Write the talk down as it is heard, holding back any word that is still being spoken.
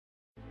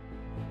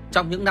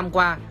Trong những năm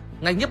qua,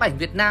 ngành nhiếp ảnh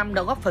Việt Nam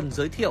đã góp phần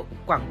giới thiệu,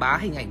 quảng bá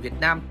hình ảnh Việt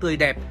Nam tươi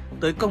đẹp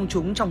tới công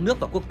chúng trong nước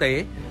và quốc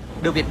tế,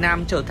 đưa Việt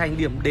Nam trở thành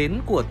điểm đến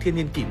của thiên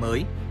niên kỷ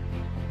mới.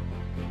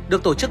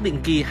 Được tổ chức định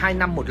kỳ 2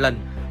 năm một lần,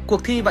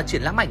 cuộc thi và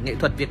triển lãm ảnh nghệ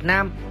thuật Việt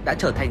Nam đã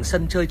trở thành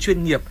sân chơi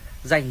chuyên nghiệp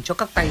dành cho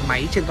các tay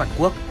máy trên toàn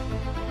quốc.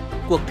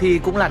 Cuộc thi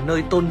cũng là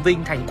nơi tôn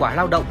vinh thành quả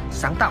lao động,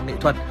 sáng tạo nghệ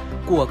thuật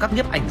của các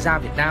nhiếp ảnh gia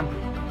Việt Nam.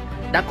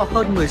 Đã có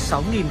hơn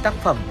 16.000 tác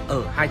phẩm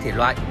ở hai thể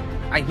loại,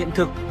 ảnh hiện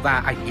thực và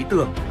ảnh ý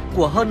tưởng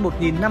của hơn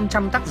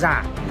 1.500 tác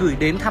giả gửi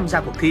đến tham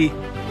gia cuộc thi,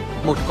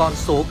 một con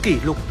số kỷ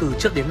lục từ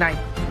trước đến nay.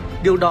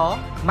 Điều đó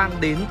mang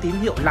đến tín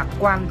hiệu lạc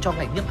quan cho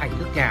ngành nhiếp ảnh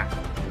nước nhà.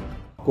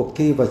 Cuộc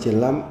thi và triển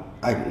lãm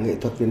ảnh nghệ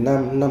thuật Việt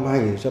Nam năm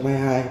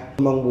 2022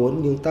 mong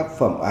muốn những tác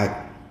phẩm ảnh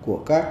của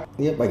các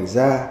nhiếp ảnh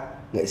gia,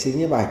 nghệ sĩ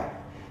nhiếp ảnh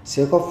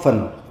sẽ góp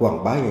phần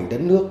quảng bá hình ảnh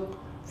đất nước,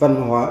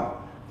 văn hóa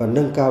và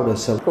nâng cao đời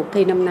sống. Cuộc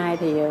thi năm nay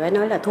thì phải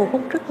nói là thu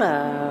hút rất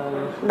là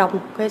đông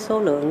cái số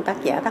lượng tác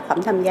giả, tác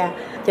phẩm tham gia,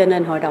 cho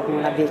nên hội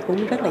đồng làm việc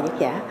cũng rất là vất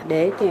vả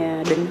để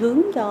định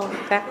hướng cho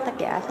các tác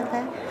giả sáng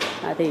tác.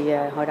 Thì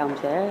hội đồng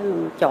sẽ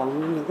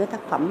chọn những cái tác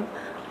phẩm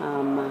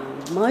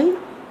mới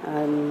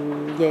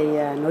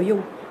về nội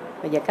dung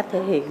và cách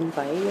thể hiện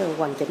phải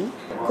hoàn chỉnh,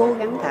 cố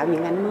gắng tạo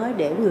những ảnh mới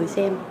để người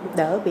xem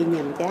đỡ bị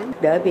nhàm chán,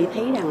 đỡ bị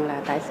thấy rằng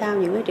là tại sao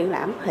những cái triển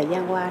lãm thời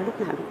gian qua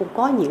lúc nào cũng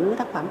có những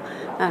tác phẩm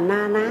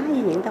na ná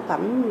với những tác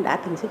phẩm đã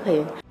từng xuất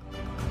hiện.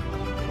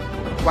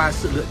 Qua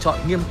sự lựa chọn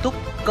nghiêm túc,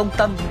 công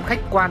tâm, khách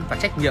quan và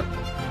trách nhiệm,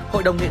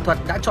 Hội đồng nghệ thuật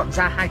đã chọn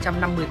ra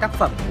 250 tác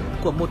phẩm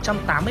của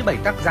 187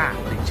 tác giả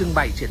để trưng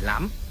bày triển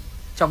lãm.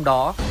 Trong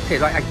đó, thể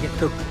loại ảnh hiện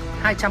thực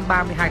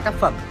 232 tác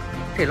phẩm,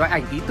 thể loại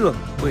ảnh ý tưởng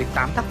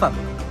 18 tác phẩm.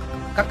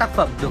 Các tác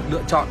phẩm được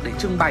lựa chọn để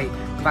trưng bày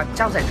và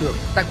trao giải thưởng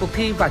tại cuộc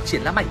thi và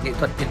triển lãm ảnh nghệ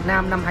thuật Việt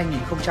Nam năm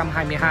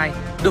 2022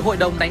 được hội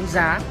đồng đánh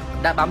giá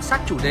đã bám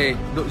sát chủ đề,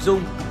 nội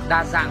dung,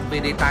 đa dạng về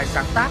đề tài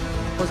sáng tác,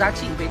 có giá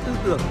trị về tư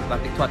tưởng và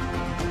nghệ thuật.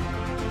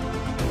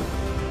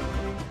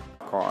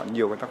 Có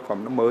nhiều cái tác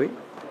phẩm nó mới,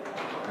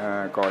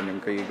 có những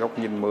cái góc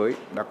nhìn mới,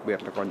 đặc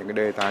biệt là có những cái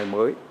đề tài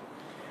mới.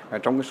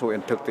 Trong cái số hiện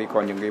thực thì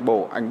có những cái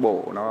ảnh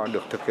bộ nó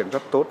được thực hiện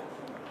rất tốt,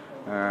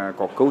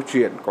 có câu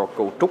chuyện, có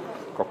cấu trúc,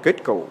 có kết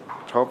cấu.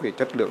 So với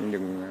chất lượng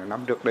những năm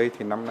trước đây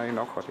thì năm nay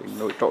nó có thể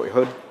nổi trội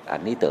hơn.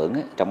 Ảnh ý tưởng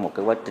trong một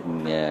cái quá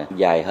trình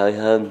dài hơi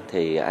hơn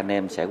thì anh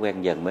em sẽ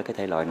quen dần với cái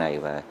thể loại này,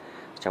 và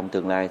trong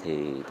tương lai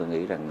thì tôi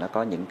nghĩ rằng nó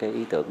có những cái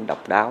ý tưởng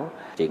độc đáo,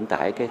 truyền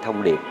tải cái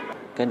thông điệp,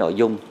 cái nội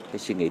dung, cái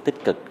suy nghĩ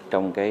tích cực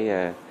trong cái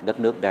đất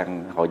nước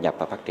đang hội nhập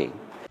và phát triển.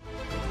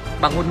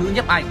 Bằng ngôn ngữ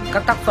nhiếp ảnh,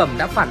 các tác phẩm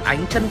đã phản ánh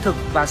chân thực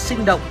và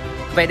sinh động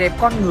vẻ đẹp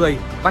con người,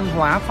 văn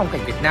hóa, phong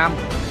cảnh Việt Nam,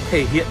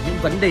 thể hiện những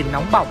vấn đề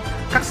nóng bỏng,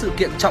 các sự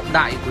kiện trọng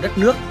đại của đất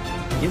nước,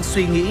 những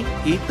suy nghĩ,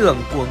 ý tưởng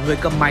của người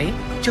cầm máy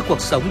trước cuộc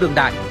sống đương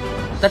đại.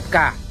 Tất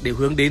cả đều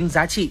hướng đến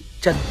giá trị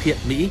chân thiện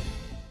mỹ.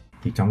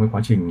 Thì trong cái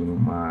quá trình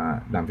mà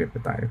làm việc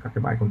tại các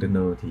cái bãi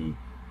container thì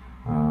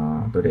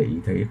tôi để ý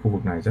thấy khu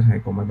vực này rất hay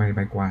có máy bay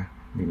bay qua,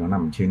 vì nó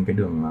nằm trên cái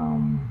đường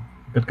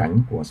cất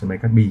cánh của sân bay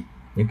Cát Bi.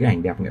 Những cái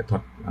ảnh đẹp nghệ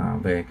thuật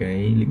về cái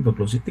lĩnh vực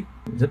logistics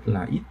rất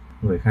là ít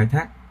người khai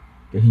thác.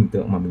 Cái hình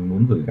tượng mà mình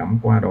muốn gửi gắm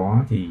qua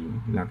đó thì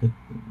là cái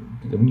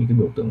giống như cái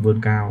biểu tượng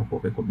vươn cao của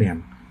cái cột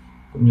đèn,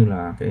 cũng như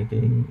là cái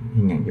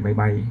hình ảnh cái máy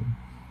bay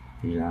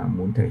thì là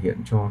muốn thể hiện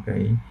cho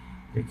cái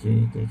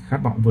khát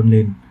vọng vươn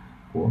lên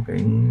của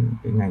cái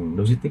ngành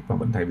logistics và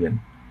vận tải biển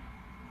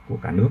của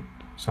cả nước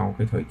sau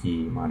cái thời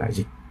kỳ mà đại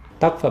dịch.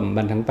 Tác phẩm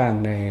Bàn thắng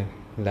vàng này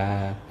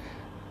là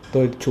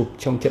tôi chụp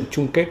trong trận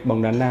chung kết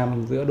bóng đá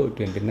nam giữa đội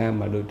tuyển Việt Nam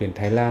và đội tuyển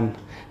Thái Lan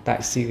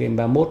tại SEA Games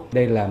 31.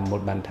 Đây là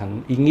một bàn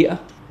thắng ý nghĩa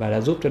và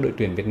đã giúp cho đội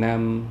tuyển Việt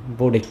Nam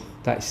vô địch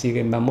tại SEA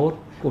Games 31.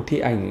 Cuộc thi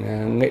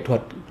ảnh nghệ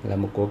thuật là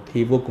một cuộc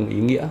thi vô cùng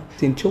ý nghĩa.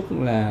 Xin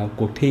chúc là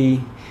cuộc thi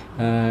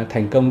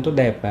thành công tốt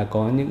đẹp và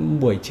có những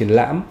buổi triển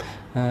lãm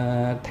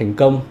thành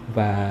công,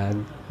 và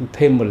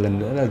thêm một lần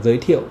nữa là giới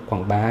thiệu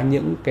quảng bá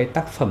những cái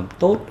tác phẩm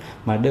tốt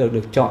mà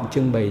được chọn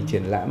trưng bày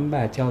triển lãm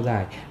và trao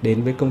giải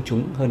đến với công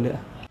chúng hơn nữa.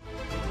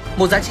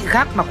 Một giá trị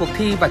khác mà cuộc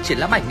thi và triển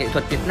lãm ảnh nghệ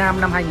thuật Việt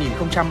Nam năm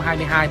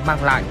 2022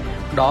 mang lại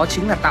đó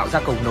chính là tạo ra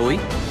cầu nối,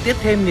 tiếp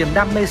thêm niềm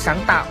đam mê sáng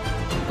tạo,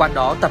 qua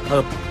đó tập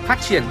hợp,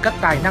 phát triển các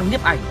tài năng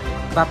nhiếp ảnh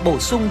và bổ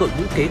sung đội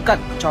ngũ kế cận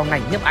cho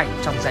ngành nhiếp ảnh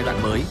trong giai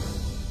đoạn mới.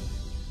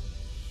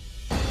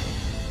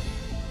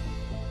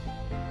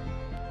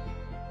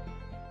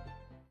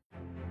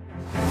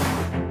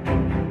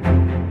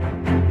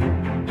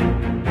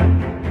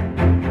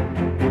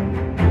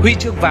 Huy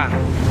chương vàng,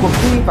 cuộc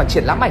thi và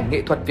triển lãm ảnh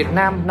nghệ thuật Việt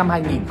Nam năm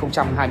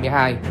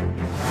 2022.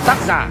 Tác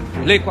giả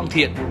Lê Quang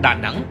Thiện, Đà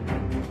Nẵng.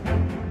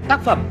 Tác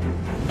phẩm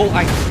Bộ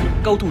ảnh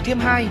Cầu Thủ Thiêm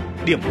 2,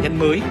 điểm nhấn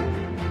mới.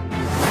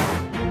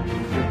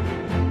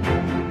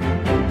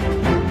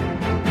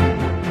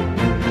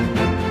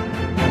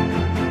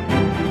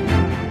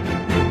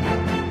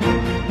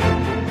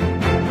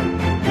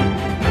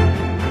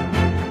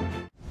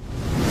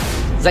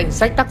 Danh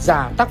sách tác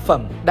giả, tác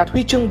phẩm đạt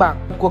huy chương bạc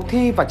cuộc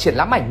thi và triển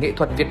lãm ảnh nghệ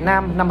thuật Việt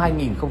Nam năm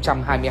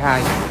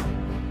 2022.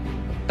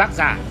 Tác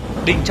giả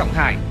Đinh Trọng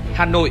Hải,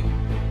 Hà Nội.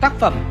 Tác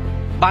phẩm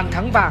Bàn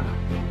thắng vàng.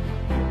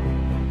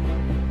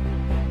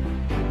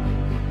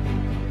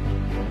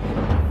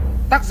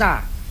 Tác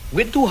giả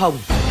Nguyễn Thu Hồng,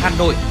 Hà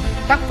Nội.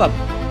 Tác phẩm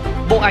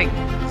Bộ ảnh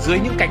Dưới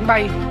những cánh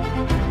bay.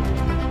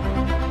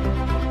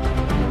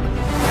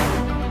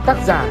 Tác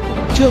giả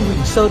Trương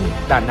Huỳnh Sơn,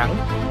 Đà Nẵng.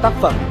 Tác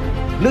phẩm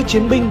Nữ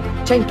chiến binh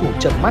tranh thủ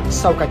chợp mắt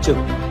sau ca trực.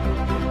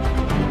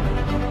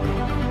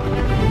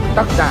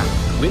 Tác giả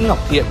Nguyễn Ngọc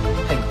Thiện,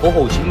 thành phố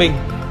Hồ Chí Minh.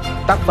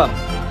 Tác phẩm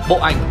Bộ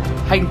ảnh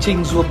Hành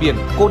trình rùa biển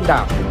Côn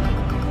Đảo.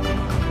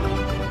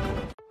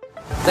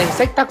 Danh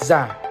sách tác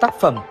giả, tác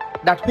phẩm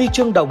đạt huy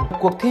chương đồng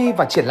cuộc thi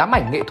và triển lãm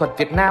ảnh nghệ thuật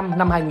Việt Nam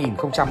năm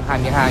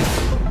 2022.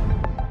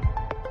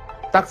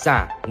 Tác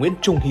giả Nguyễn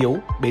Trung Hiếu,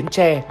 Bến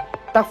Tre.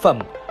 Tác phẩm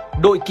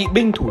Đội kỵ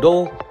binh thủ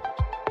đô.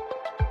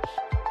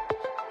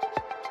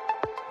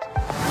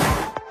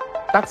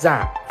 Tác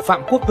giả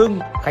Phạm Quốc Hưng,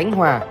 Khánh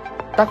Hòa.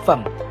 Tác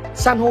phẩm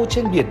San hô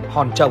trên biển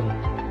Hòn Trồng.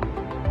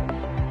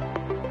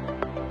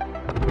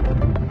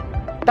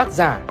 Tác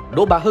giả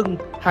Đỗ Bá Hưng,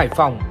 Hải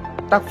Phòng.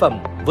 Tác phẩm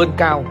Vươn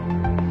Cao.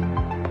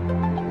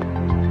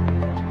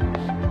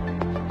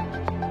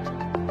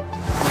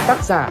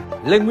 Tác giả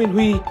Lê Nguyên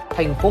Huy,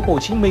 thành phố Hồ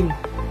Chí Minh.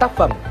 Tác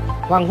phẩm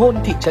Hoàng hôn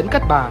thị trấn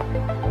Cát Bà.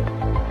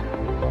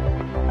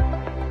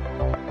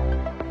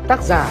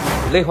 Tác giả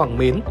Lê Hoàng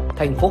Mến,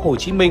 thành phố Hồ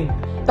Chí Minh.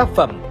 Tác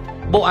phẩm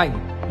Bộ ảnh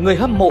Người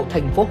hâm mộ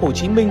thành phố Hồ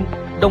Chí Minh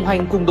đồng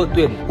hành cùng đội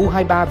tuyển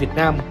U23 Việt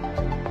Nam.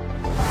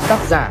 Tác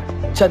giả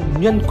Trần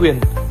Nhân Quyền,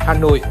 Hà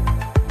Nội.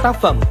 Tác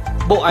phẩm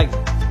Bộ ảnh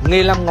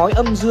Nghề làm ngói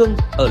âm dương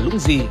ở Lũng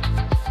Gì.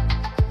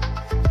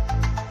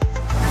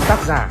 Tác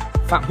giả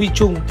Phạm Huy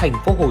Trung, thành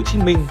phố Hồ Chí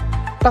Minh.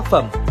 Tác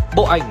phẩm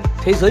Bộ ảnh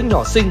Thế giới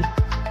nhỏ xinh.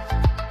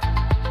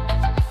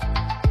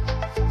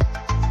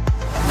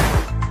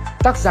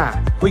 Tác giả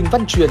Huỳnh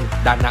Văn Truyền,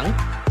 Đà Nẵng.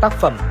 Tác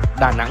phẩm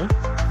Đà Nẵng.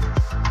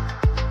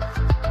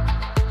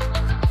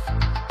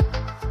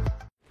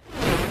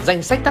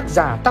 Danh sách tác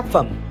giả, tác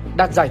phẩm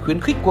đạt giải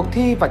khuyến khích cuộc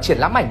thi và triển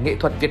lãm ảnh nghệ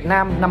thuật Việt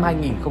Nam năm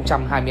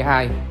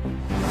 2022.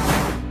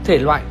 Thể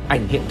loại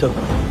ảnh hiện thực.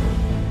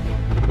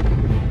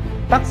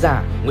 Tác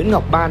giả Nguyễn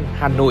Ngọc Ban,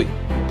 Hà Nội.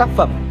 Tác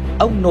phẩm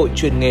Ông nội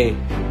truyền nghề.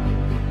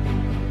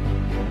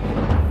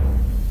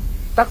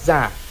 Tác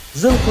giả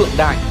Dương Phượng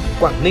Đại,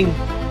 Quảng Ninh.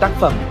 Tác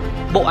phẩm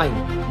Bộ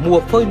ảnh Mùa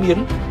phơi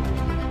miến.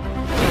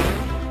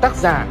 Tác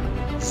giả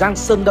Giang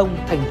Sơn Đông,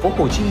 thành phố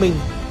Hồ Chí Minh.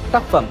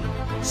 Tác phẩm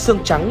Sương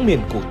trắng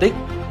miền cổ tích.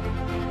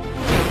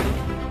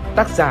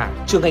 Tác giả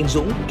Trương Anh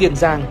Dũng, Kiên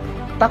Giang.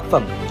 Tác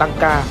phẩm Tăng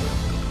ca.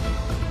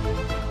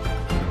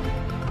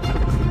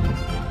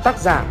 Tác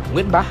giả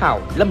Nguyễn Bá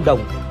Hảo, Lâm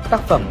Đồng.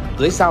 Tác phẩm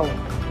Tưới rau.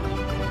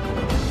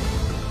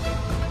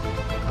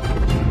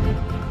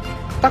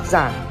 Tác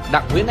giả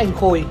Đặng Nguyễn Anh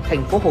Khôi,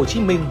 thành phố Hồ Chí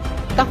Minh.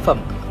 Tác phẩm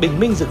Bình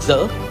minh rực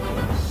rỡ.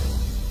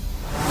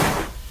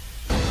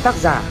 Tác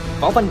giả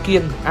Võ Văn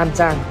Kiên, An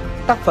Giang.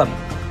 Tác phẩm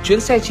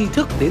Chuyến xe tri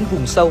thức đến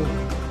vùng sâu.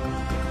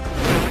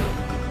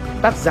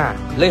 Tác giả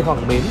Lê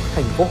Hoàng Mến,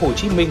 thành phố Hồ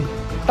Chí Minh.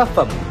 Tác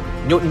phẩm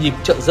Nhộn nhịp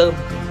chợ rơm.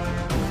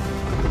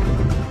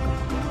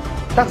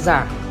 Tác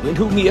giả Nguyễn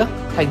Hữu Nghĩa,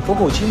 thành phố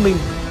Hồ Chí Minh.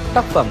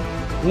 Tác phẩm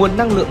Nguồn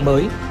năng lượng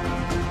mới.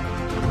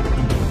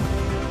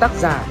 Tác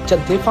giả Trần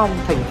Thế Phong,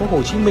 thành phố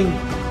Hồ Chí Minh.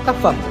 Tác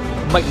phẩm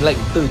Mệnh lệnh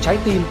từ trái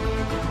tim.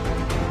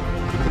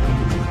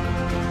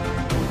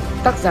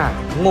 Tác giả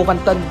Ngô Văn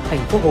Tân, thành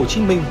phố Hồ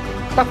Chí Minh.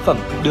 Tác phẩm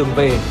Đường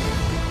về.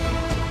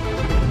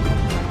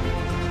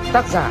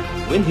 Tác giả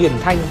Nguyễn Hiền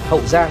Thanh,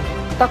 Hậu Giang.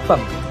 Tác phẩm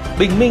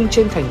Bình minh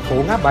trên thành phố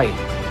Ngã Bảy.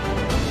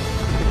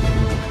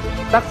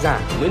 Tác giả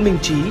Nguyễn Minh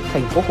Trí,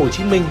 thành phố Hồ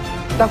Chí Minh.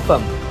 Tác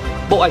phẩm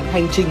Bộ ảnh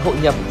Hành trình hội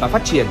nhập và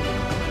phát triển.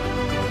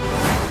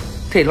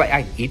 Thể loại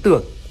ảnh ý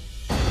tưởng.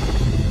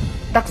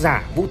 Tác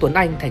giả Vũ Tuấn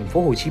Anh, thành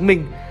phố Hồ Chí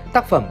Minh.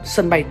 Tác phẩm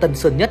Sân bay Tân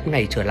Sơn Nhất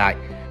ngày trở lại.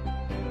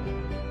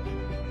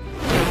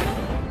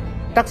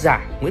 Tác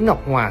giả Nguyễn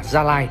Ngọc Hòa,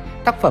 Gia Lai.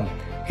 Tác phẩm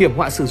Hiểm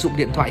họa sử dụng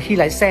điện thoại khi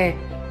lái xe.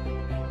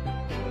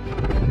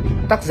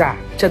 Tác giả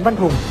Trần Văn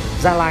Hùng,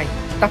 Gia Lai.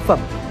 Tác phẩm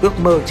Ước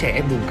mơ trẻ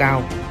em vùng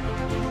cao.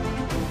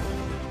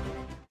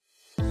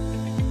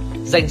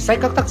 Danh sách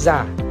các tác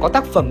giả có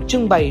tác phẩm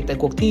trưng bày tại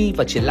cuộc thi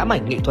và triển lãm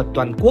ảnh nghệ thuật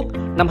toàn quốc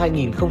năm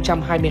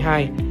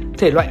 2022,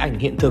 thể loại ảnh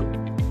hiện thực.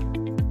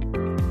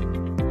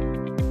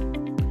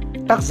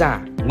 Tác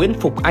giả Nguyễn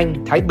Phục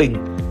Anh, Thái Bình.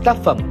 Tác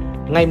phẩm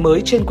Ngày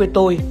mới trên quê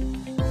tôi.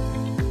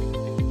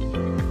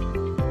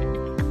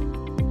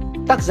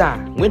 Tác giả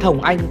Nguyễn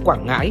Hồng Anh,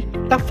 Quảng Ngãi.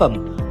 Tác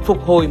phẩm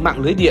Phục hồi mạng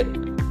lưới điện.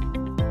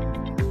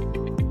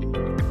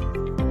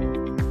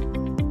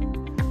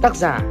 Tác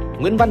giả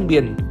Nguyễn Văn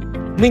Biền,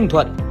 Ninh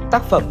Thuận.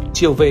 Tác phẩm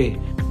Chiều về.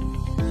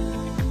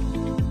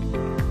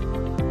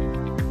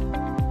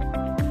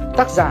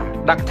 Tác giả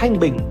Đặng Thanh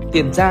Bình,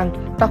 Tiền Giang.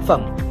 Tác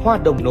phẩm Hoa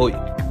đồng nội.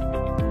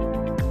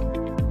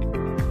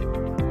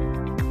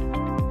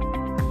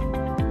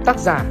 Tác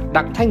giả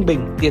Đặng Thanh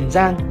Bình, Tiền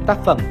Giang. Tác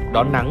phẩm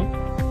Đón nắng.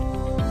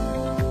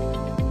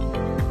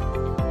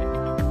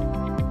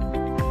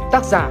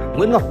 Tác giả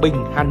Nguyễn Ngọc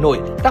Bình, Hà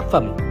Nội. Tác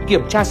phẩm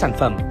Kiểm tra sản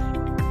phẩm.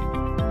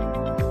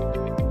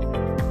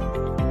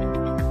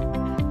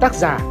 Tác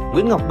giả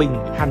Nguyễn Ngọc Bình,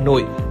 Hà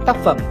Nội. Tác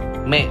phẩm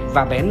Mẹ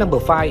và bé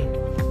Number 5.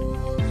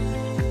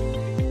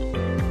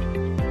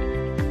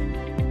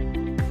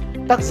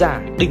 Tác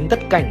giả Đinh Tất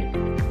Cảnh.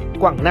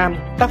 Quảng Nam,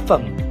 tác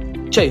phẩm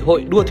Chảy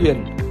hội đua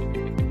thuyền.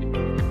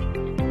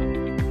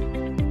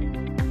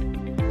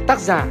 Tác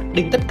giả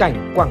Đinh Tất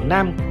Cảnh, Quảng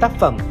Nam, tác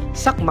phẩm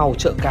Sắc màu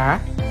chợ cá.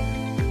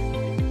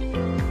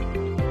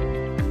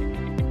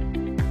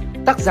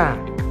 Tác giả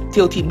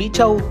Thiều Thị Mỹ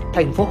Châu,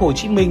 thành phố Hồ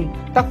Chí Minh,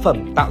 tác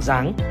phẩm Tạo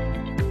dáng.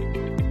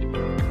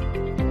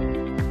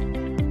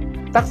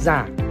 Tác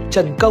giả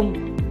Trần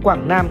Công,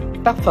 Quảng Nam,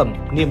 tác phẩm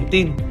Niềm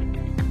tin.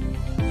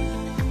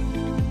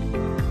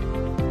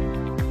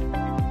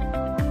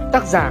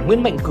 Tác giả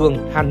Nguyễn Mạnh Cường,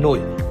 Hà Nội,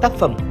 tác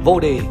phẩm Vô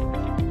đề.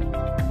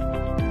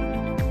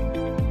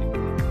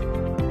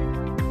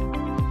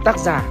 Tác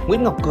giả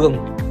Nguyễn Ngọc Cường,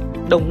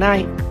 Đồng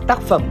Nai, tác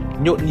phẩm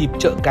Nhộn nhịp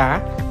chợ cá.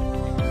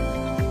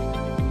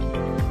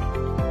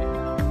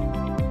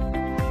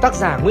 Tác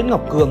giả Nguyễn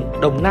Ngọc Cường,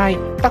 Đồng Nai,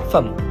 tác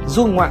phẩm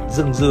Du ngoạn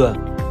rừng dừa.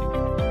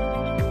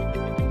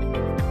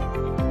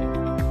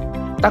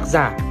 Tác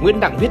giả Nguyễn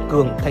Đặng Viết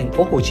Cường, thành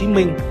phố Hồ Chí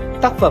Minh,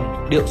 tác phẩm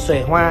Điệu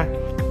xòe hoa.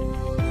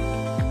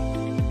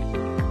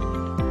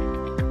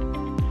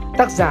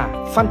 Tác giả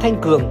Phan Thanh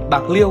Cường,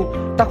 Bạc Liêu,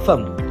 tác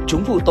phẩm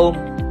Trúng vụ tôm.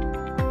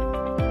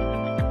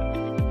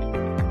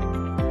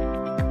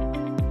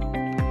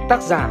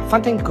 Tác giả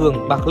Phan Thanh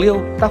Cường, Bạc Liêu,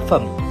 tác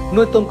phẩm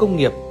Nuôi tôm công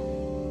nghiệp.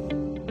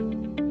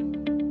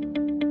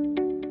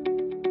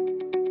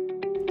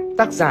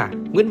 Tác giả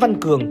Nguyễn Văn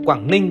Cường,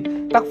 Quảng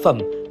Ninh, tác phẩm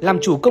Làm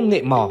chủ công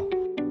nghệ mỏ.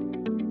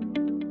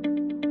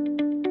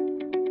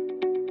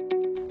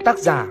 Tác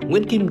giả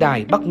Nguyễn Kim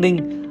Đài, Bắc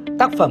Ninh,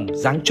 tác phẩm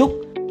Giáng trúc.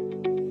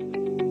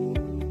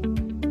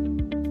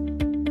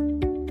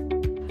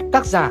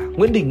 Tác giả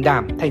Nguyễn Đình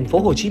Đảm, thành phố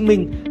Hồ Chí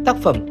Minh, tác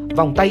phẩm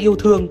Vòng tay yêu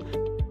thương.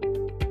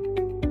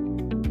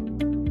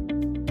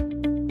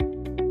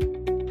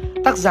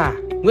 Tác giả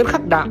Nguyễn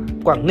Khắc Đạm,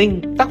 Quảng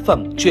Ninh, tác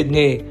phẩm Truyền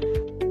nghề.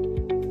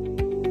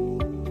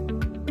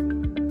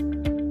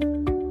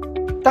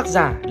 Tác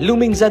giả Lưu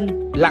Minh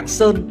Dân, Lạng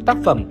Sơn, tác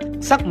phẩm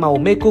Sắc màu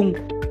mê cung.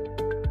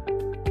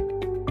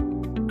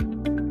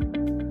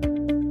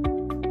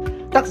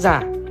 Tác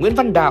giả Nguyễn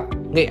Văn Đạo,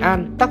 Nghệ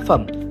An, tác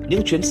phẩm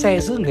Những chuyến xe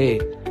giữ nghề.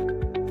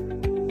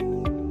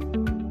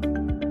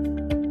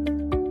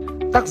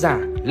 Tác giả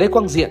Lê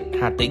Quang Thiện,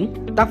 Hà Tĩnh,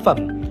 tác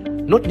phẩm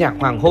Nốt nhạc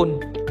hoàng hôn.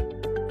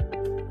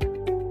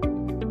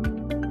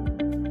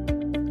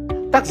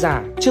 Tác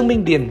giả Trương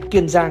Minh Điền,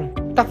 Kiên Giang,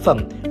 tác phẩm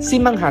Xi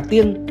măng Hà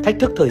Tiên, thách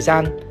thức thời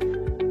gian.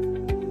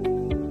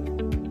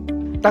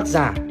 Tác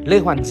giả Lê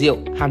Hoàn Diệu,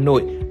 Hà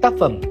Nội, tác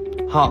phẩm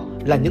Họ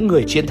là những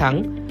người chiến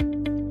thắng.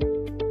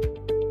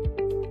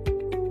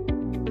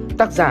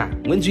 Tác giả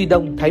Nguyễn Duy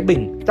Đông, Thái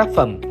Bình, tác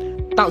phẩm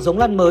Tạo giống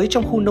lan mới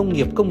trong khu nông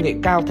nghiệp công nghệ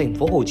cao thành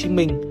phố Hồ Chí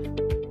Minh.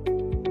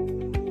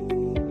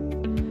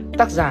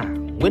 Tác giả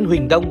Nguyễn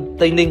Huỳnh Đông,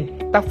 Tây Ninh,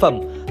 tác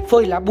phẩm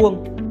Phơi lá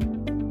buông.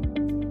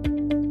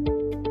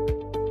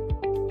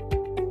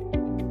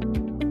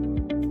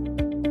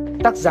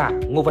 Tác giả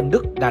Ngô Văn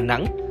Đức, Đà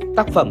Nẵng,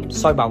 tác phẩm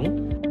Soi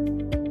bóng.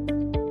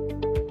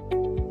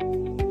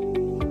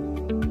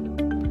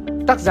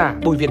 Tác giả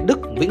Bùi Việt Đức,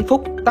 Vĩnh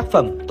Phúc, tác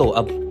phẩm Tổ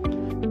ẩm.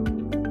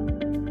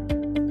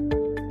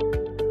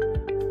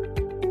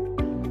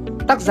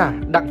 Tác giả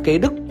Đặng Kế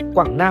Đức,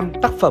 Quảng Nam,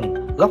 tác phẩm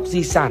Góc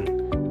di sản.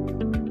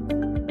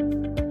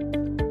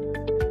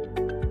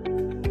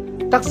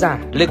 Tác giả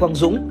Lê Quang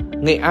Dũng,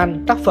 Nghệ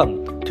An, tác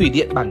phẩm Thủy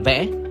điện bản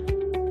vẽ.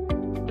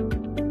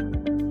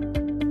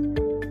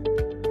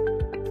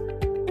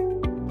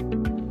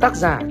 Tác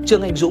giả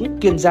Trương Anh Dũng,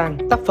 Kiên Giang,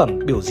 tác phẩm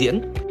Biểu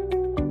diễn.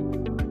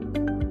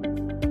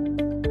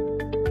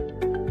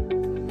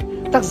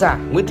 Tác giả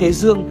Nguyễn Thế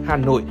Dương, Hà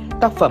Nội,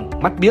 tác phẩm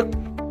Mắt biếc.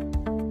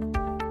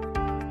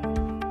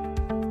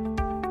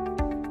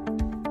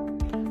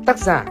 Tác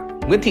giả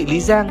Nguyễn Thị Lý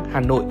Giang,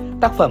 Hà Nội,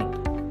 tác phẩm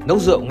Nấu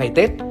rượu ngày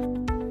Tết.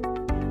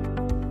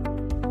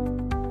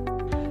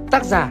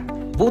 Tác giả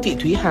Vũ Thị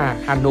Thúy Hà,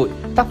 Hà Nội,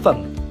 tác phẩm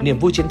Niềm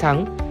vui chiến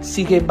thắng,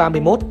 SEA Games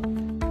 31.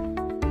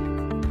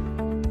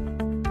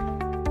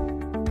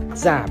 Tác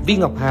giả Vi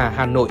Ngọc Hà,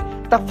 Hà Nội,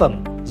 tác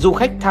phẩm Du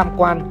khách tham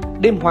quan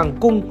đêm Hoàng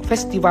cung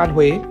Festival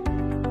Huế.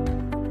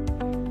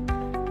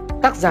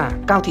 Tác giả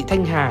Cao Thị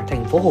Thanh Hà,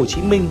 thành phố Hồ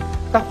Chí Minh,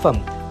 tác phẩm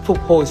Phục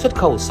hồi xuất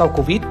khẩu sau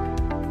Covid.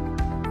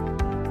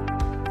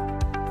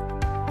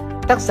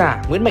 Tác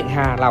giả Nguyễn Mạnh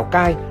Hà, Lào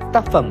Cai,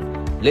 tác phẩm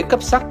Lễ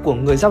cấp sắc của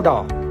người Dao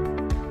Đỏ.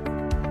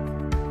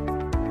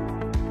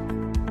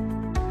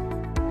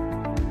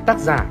 Tác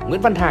giả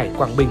Nguyễn Văn Hải,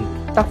 Quảng Bình,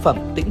 tác phẩm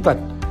Tĩnh vật.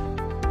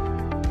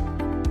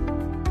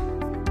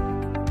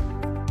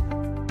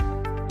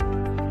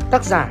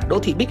 Tác giả Đỗ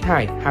Thị Bích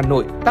Hải, Hà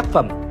Nội, tác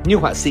phẩm Như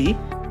họa sĩ.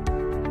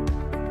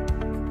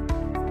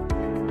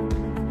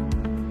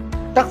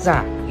 Tác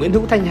giả Nguyễn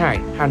Hữu Thanh Hải,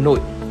 Hà Nội,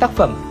 tác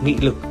phẩm Nghị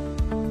lực.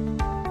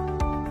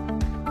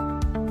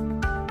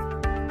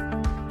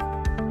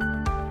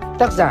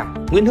 Tác giả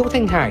Nguyễn Hữu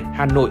Thanh Hải,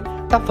 Hà Nội,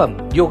 tác phẩm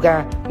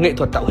Yoga, nghệ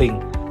thuật tạo hình.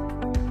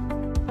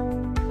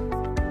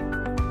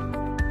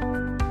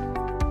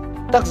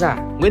 Tác giả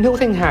Nguyễn Hữu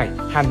Thanh Hải,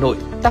 Hà Nội,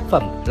 tác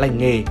phẩm Lành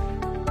nghề.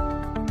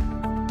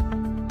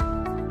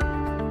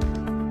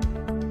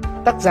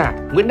 Tác giả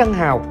Nguyễn Đăng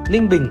Hào,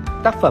 Ninh Bình,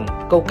 tác phẩm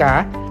Câu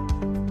cá.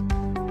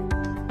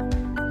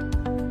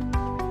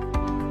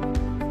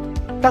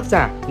 Tác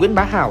giả Nguyễn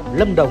Bá Hảo,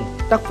 Lâm Đồng,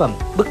 tác phẩm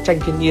Bức tranh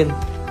thiên nhiên.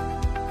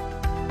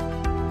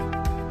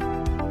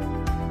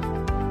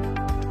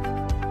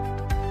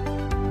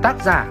 Tác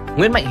giả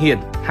Nguyễn Mạnh Hiển,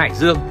 Hải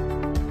Dương,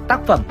 tác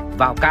phẩm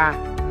Vào ca.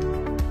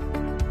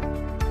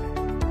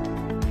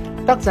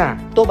 Tác giả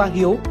Tô Bá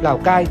Hiếu, Lào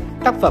Cai,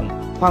 tác phẩm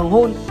Hoàng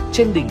hôn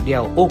trên đỉnh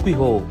đèo Ô Quy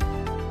Hồ.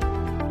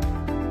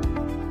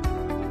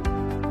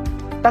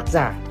 Tác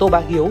giả Tô Bá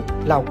Hiếu,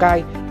 Lào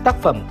Cai, tác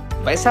phẩm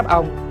Vẽ sáp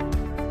ong.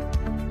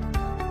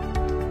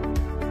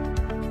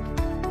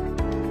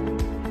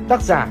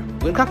 Tác giả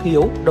Nguyễn Khắc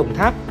Hiếu, Đồng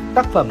Tháp,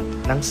 tác phẩm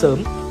Nắng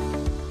sớm.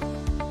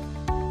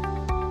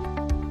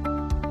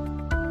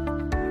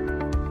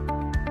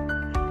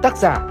 Tác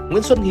giả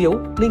Nguyễn Xuân Hiếu,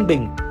 Ninh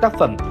Bình, tác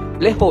phẩm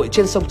Lễ hội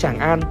trên sông Tràng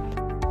An.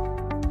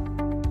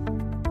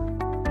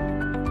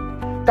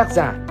 Tác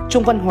giả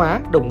Trung Văn Hóa,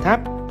 Đồng Tháp,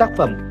 tác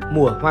phẩm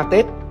Mùa hoa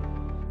Tết.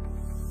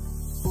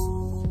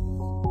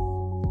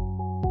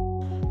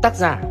 Tác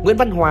giả Nguyễn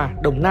Văn Hòa,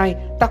 Đồng Nai,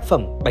 tác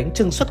phẩm Bánh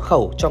chưng xuất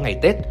khẩu cho ngày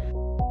Tết.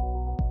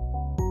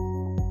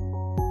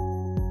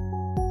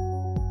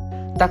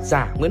 Tác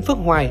giả Nguyễn Phước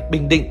Hoài,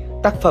 Bình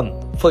Định, tác phẩm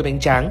Phơi bánh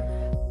tráng.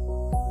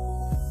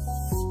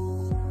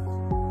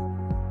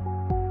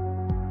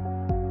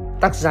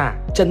 Tác giả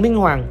Trần Minh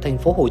Hoàng, thành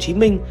phố Hồ Chí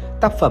Minh,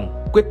 tác phẩm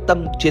Quyết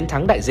tâm chiến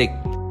thắng đại dịch.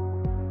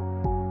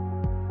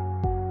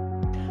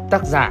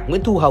 Tác giả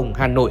Nguyễn Thu Hồng,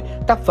 Hà Nội,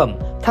 tác phẩm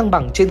Thăng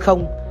bằng trên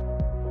không.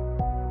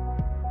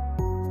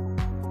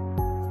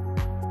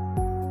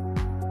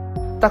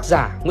 Tác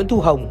giả Nguyễn Thu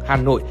Hồng, Hà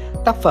Nội,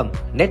 tác phẩm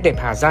Nét đẹp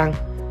Hà Giang.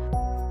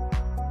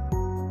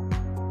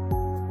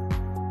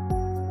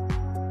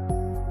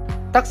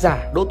 Tác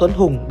giả Đỗ Tuấn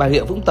Hùng, Bà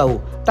Rịa Vũng Tàu,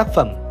 tác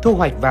phẩm Thu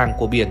hoạch vàng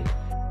của biển.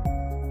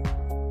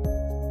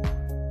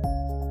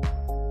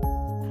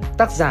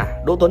 Tác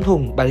giả Đỗ Tuấn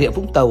Hùng, Bà Rịa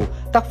Vũng Tàu,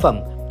 tác phẩm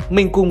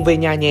Mình cùng về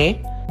nhà nhé.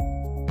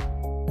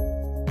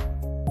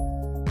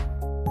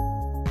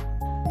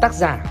 Tác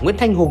giả Nguyễn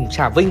Thanh Hùng,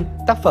 Trà Vinh,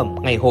 tác phẩm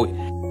Ngày hội.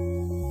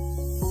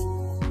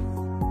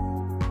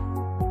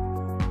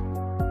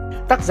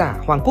 Tác giả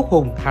Hoàng Quốc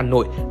Hùng, Hà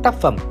Nội, tác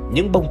phẩm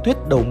Những bông tuyết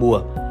đầu mùa.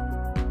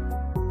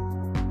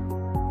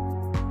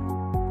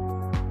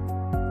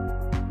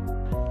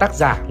 Tác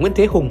giả Nguyễn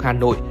Thế Hùng, Hà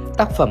Nội,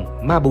 tác phẩm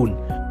Ma Bùn.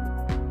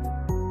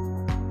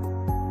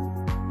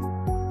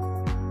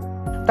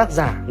 Tác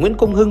giả Nguyễn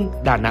Công Hưng,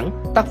 Đà Nẵng,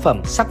 tác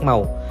phẩm Sắc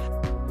màu.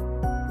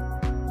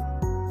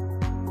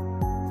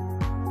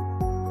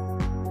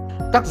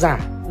 Tác giả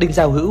Đinh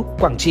Giao Hữu,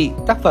 Quảng Trị,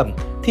 tác phẩm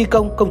Thi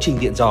công công trình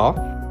điện gió.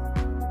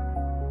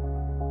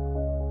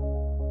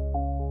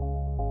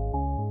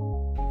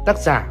 Tác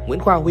giả Nguyễn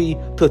Khoa Huy,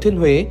 Thừa Thiên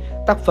Huế,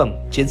 tác phẩm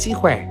Chiến sĩ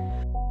khỏe.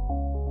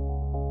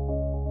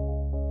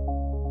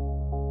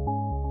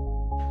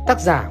 Tác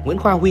giả Nguyễn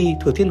Khoa Huy,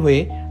 Thừa Thiên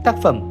Huế, tác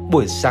phẩm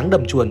Buổi sáng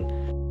đầm chuồn.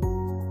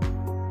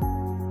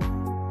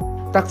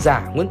 Tác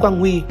giả Nguyễn Quang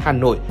Huy, Hà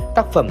Nội,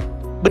 tác phẩm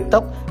Bứt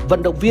tốc,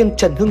 vận động viên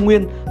Trần Hưng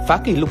Nguyên phá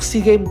kỷ lục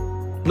SEA Games,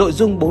 nội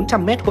dung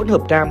 400m hỗn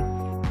hợp nam.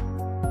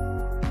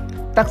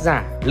 Tác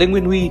giả Lê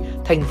Nguyên Huy,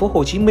 thành phố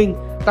Hồ Chí Minh,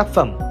 tác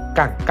phẩm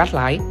Cảng Cát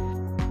Lái.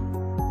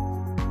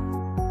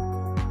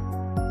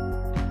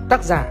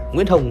 Tác giả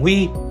Nguyễn Hồng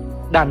Huy,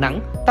 Đà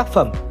Nẵng, tác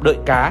phẩm Đợi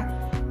cá.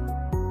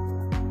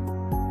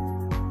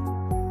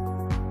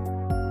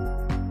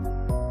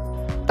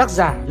 Tác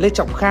giả Lê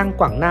Trọng Khang,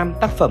 Quảng Nam,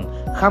 tác phẩm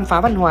Khám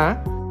phá văn hóa.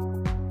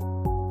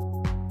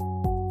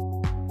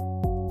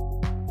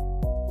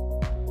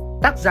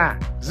 Tác giả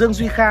Dương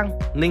Duy Khang,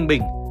 Ninh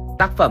Bình,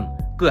 tác phẩm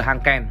Cửa hàng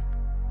kèn.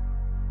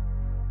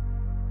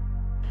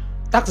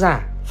 Tác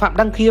giả Phạm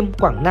Đăng Khiêm,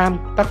 Quảng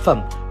Nam, tác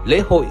phẩm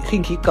Lễ hội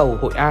khinh khí cầu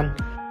Hội An.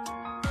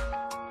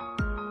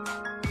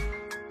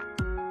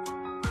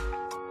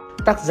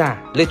 Tác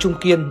giả Lê Trung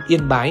Kiên,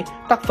 Yên Bái,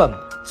 tác phẩm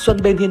Xuân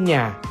bên hiên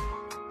nhà.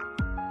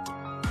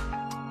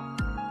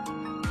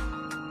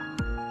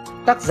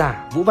 Tác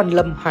giả Vũ Văn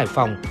Lâm, Hải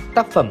Phòng,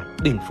 tác phẩm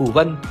Đỉnh Phù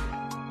Vân.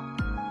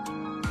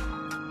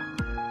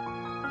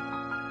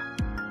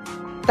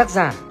 Tác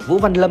giả Vũ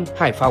Văn Lâm,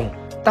 Hải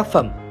Phòng, tác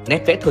phẩm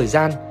Nét vẽ thời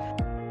gian.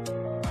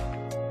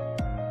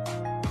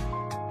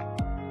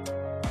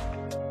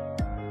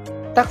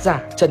 Tác giả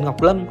Trần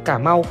Ngọc Lâm, Cà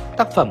Mau,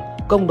 tác phẩm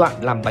Công đoạn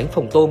làm bánh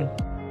phồng tôm.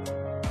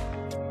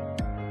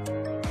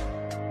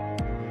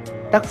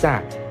 Tác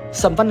giả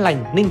Sầm Văn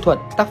Lành, Ninh Thuận,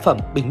 tác phẩm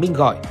Bình Minh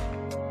gọi.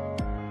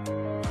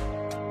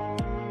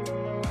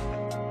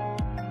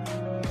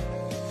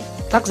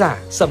 Tác giả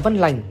Sầm Văn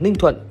Lành, Ninh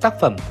Thuận, tác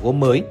phẩm Gốm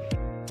mới.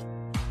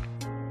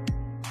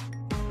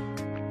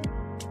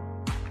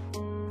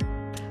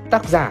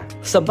 Tác giả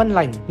Sầm Văn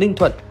Lành, Ninh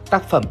Thuận,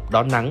 tác phẩm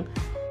Đón nắng.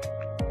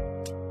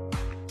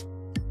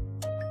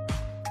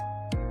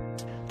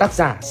 Tác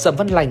giả Sầm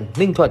Văn Lành,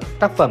 Ninh Thuận,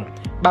 tác phẩm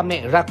Ba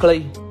mẹ ra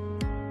clay.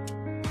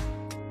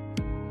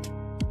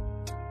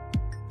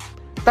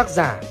 Tác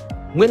giả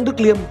Nguyễn Đức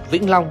Liêm,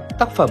 Vĩnh Long,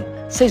 tác phẩm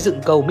Xây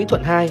dựng cầu Mỹ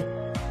Thuận 2.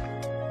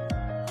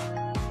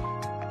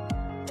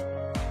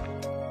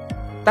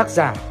 Tác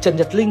giả Trần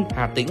Nhật Linh,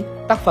 Hà Tĩnh,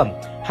 tác phẩm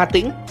Hà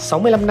Tĩnh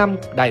 65 năm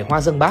Đài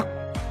Hoa Dâng Bác.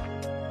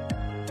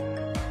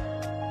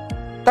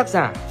 Tác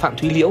giả Phạm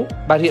Thúy Liễu,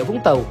 Bà Rịa Vũng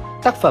Tàu,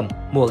 tác phẩm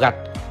Mùa gặt.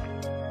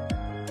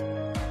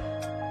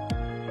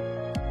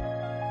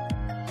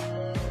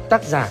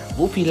 Tác giả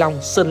Vũ Phi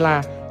Long, Sơn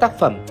La. Tác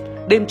phẩm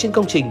Đêm trên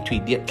công trình thủy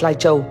điện Lai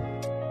Châu.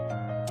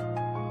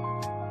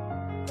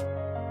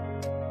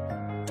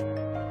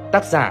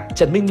 Tác giả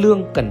Trần Minh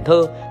Lương, Cần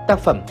Thơ. Tác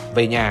phẩm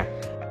Về nhà.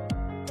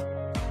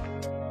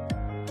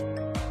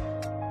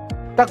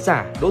 Tác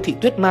giả Đỗ Thị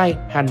Tuyết Mai,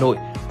 Hà Nội.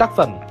 Tác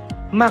phẩm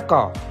Ma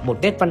Cỏ, một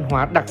nét văn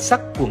hóa đặc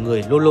sắc của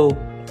người Lô Lô.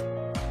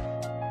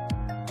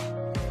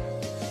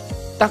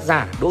 Tác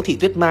giả Đỗ Thị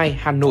Tuyết Mai,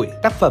 Hà Nội.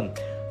 Tác phẩm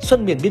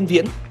Xuân miền biên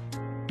viễn.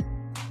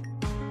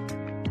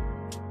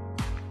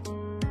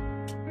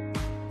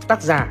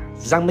 Tác giả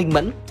Giang Minh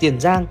Mẫn, Tiền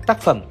Giang.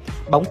 Tác phẩm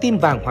Bóng tim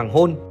vàng hoàng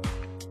hôn.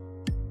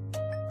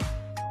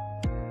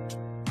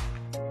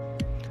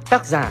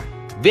 Tác giả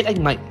Viết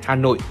Anh Mạnh, Hà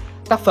Nội.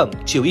 Tác phẩm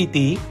Chiều Y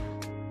Tý.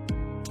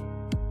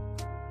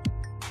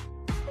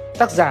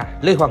 Tác giả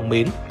Lê Hoàng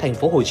Mến, Thành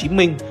phố Hồ Chí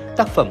Minh.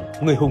 Tác phẩm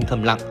Người hùng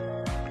thầm lặng.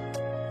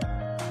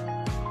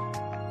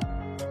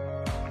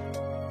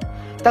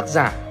 Tác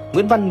giả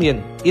Nguyễn Văn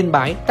Miền, Yên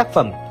Bái. Tác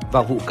phẩm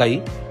Vào vụ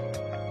cấy.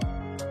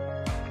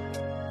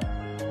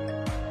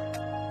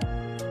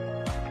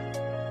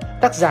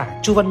 Tác giả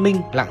Chu Văn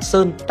Minh, Lạng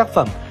Sơn. Tác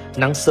phẩm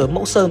Nắng sớm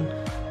Mẫu Sơn.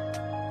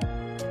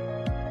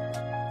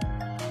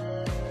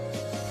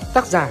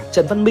 Tác giả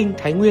Trần Văn Minh,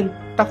 Thái Nguyên.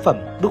 Tác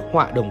phẩm Đúc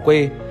họa đồng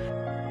quê.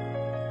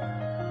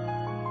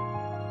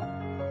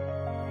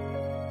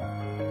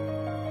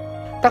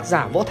 Tác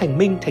giả Võ Thành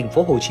Minh, Thành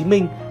phố Hồ Chí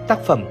Minh. Tác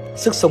phẩm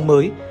Sức sống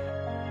mới.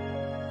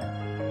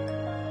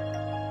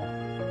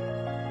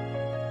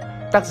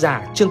 Tác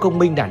giả Trương Công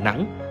Minh, Đà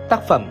Nẵng.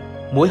 Tác phẩm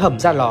Muối hầm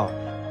ra lò.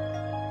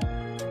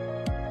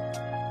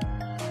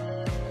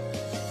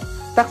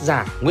 Tác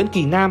giả Nguyễn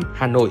Kỳ Nam,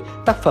 Hà Nội.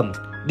 Tác phẩm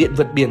Điện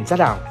vượt biển ra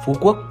đảo Phú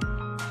Quốc.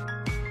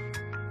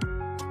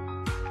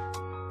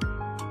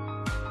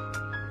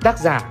 Tác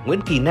giả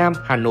Nguyễn Kỳ Nam,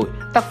 Hà Nội.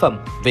 Tác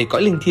phẩm Về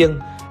cõi linh thiêng.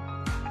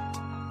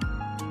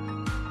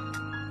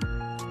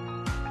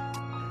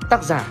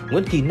 Tác giả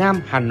Nguyễn Kỳ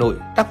Nam, Hà Nội.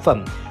 Tác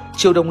phẩm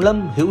Triều Đồng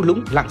Lâm, Hữu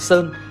Lũng, Lạng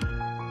Sơn.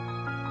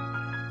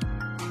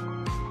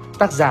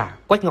 Tác giả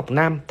Quách Ngọc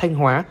Nam, Thanh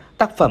Hóa.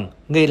 Tác phẩm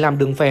Nghề làm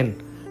đường phèn.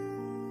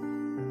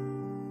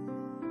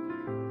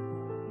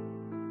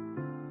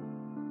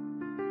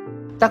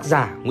 Tác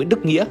giả Nguyễn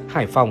Đức Nghĩa,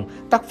 Hải Phòng.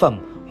 Tác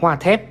phẩm Hoa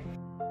thép.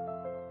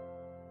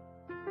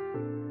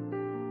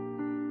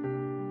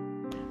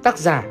 Tác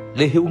giả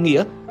Lê Hữu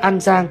Nghĩa, An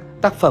Giang.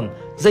 Tác phẩm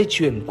Dây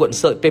chuyền cuộn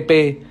sợi PP.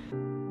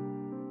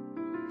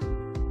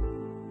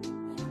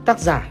 Tác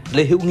giả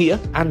Lê Hữu Nghĩa,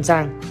 An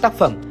Giang. Tác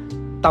phẩm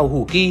Tàu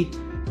hủ ki.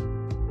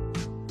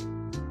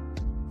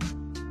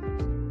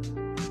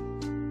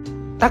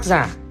 Tác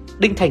giả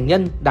Đinh Thành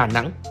Nhân, Đà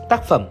Nẵng.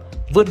 Tác phẩm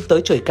Vươn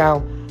tới trời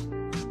cao.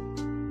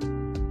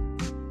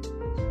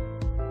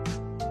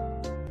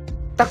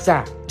 Tác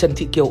giả Trần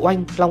Thị Kiều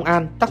Oanh, Long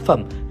An. Tác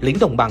phẩm Lính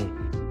đồng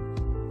bằng.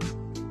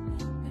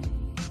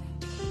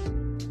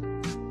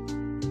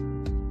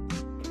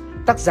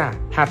 Tác giả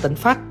Hà Tấn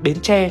Phát, Bến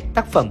Tre.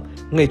 Tác phẩm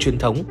Nghề truyền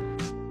thống.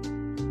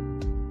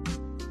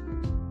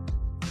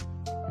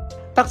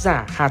 Tác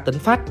giả Hà Tấn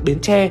Phát, Bến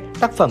Tre.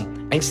 Tác phẩm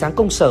Ánh sáng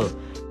công sở.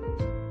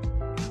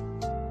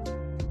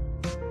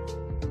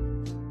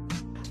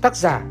 Tác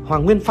giả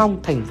Hoàng Nguyên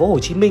Phong, Thành phố Hồ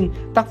Chí Minh.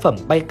 Tác phẩm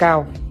Bay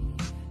cao.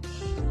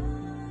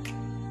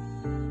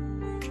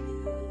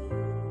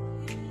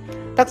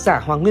 Tác giả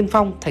Hoàng Nguyên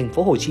Phong, Thành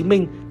phố Hồ Chí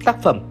Minh.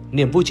 Tác phẩm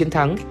Niềm vui chiến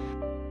thắng.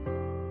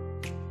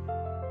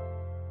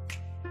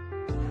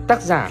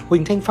 Tác giả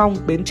Huỳnh Thanh Phong,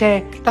 Bến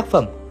Tre. Tác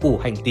phẩm Củ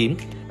hành tím.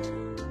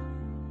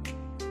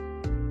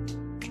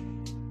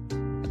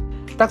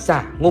 Tác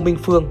giả Ngô Minh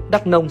Phương,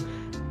 Đắk Nông.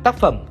 Tác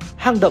phẩm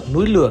Hang động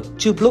núi lửa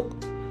Chư Plúc,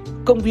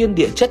 Công viên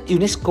địa chất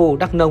UNESCO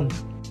Đắk Nông.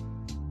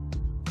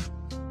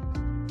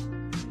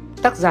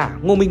 Tác giả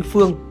Ngô Minh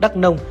Phương, Đắk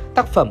Nông.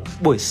 Tác phẩm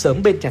Buổi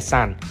sớm bên nhà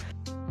sàn.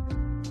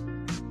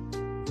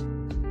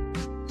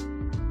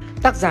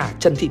 Tác giả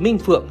Trần Thị Minh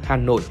Phượng, Hà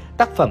Nội.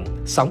 Tác phẩm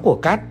Sóng của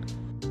cát.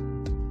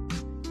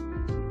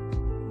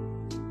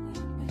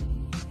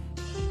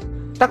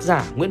 Tác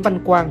giả Nguyễn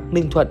Văn Quang,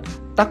 Ninh Thuận.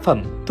 Tác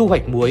phẩm Thu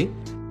hoạch muối.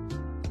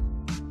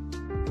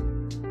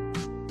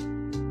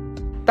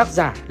 Tác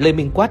giả Lê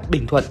Minh Quát,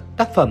 Bình Thuận.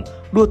 Tác phẩm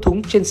Đua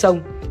thúng trên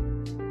sông.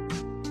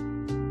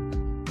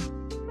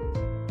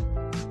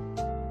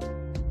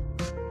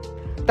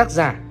 Tác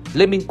giả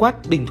Lê Minh Quát,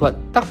 Bình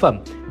Thuận. Tác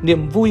phẩm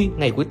Niềm vui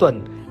ngày cuối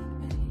tuần.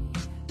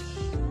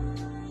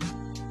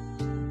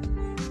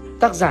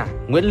 Tác giả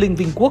Nguyễn Linh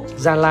Vinh Quốc,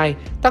 Gia Lai.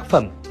 Tác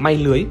phẩm May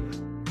lưới.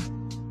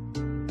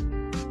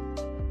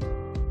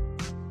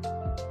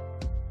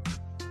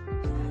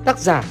 Tác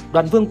giả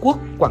Đoàn Vương Quốc,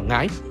 Quảng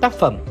Ngãi. Tác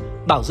phẩm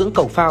Bảo dưỡng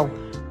cầu phao.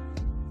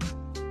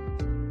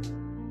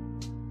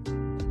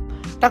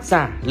 Tác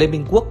giả Lê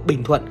Minh Quốc,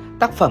 Bình Thuận.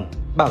 Tác phẩm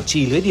Bảo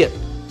trì lưới điện.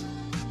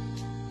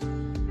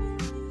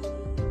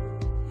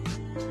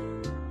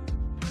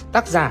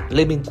 Tác giả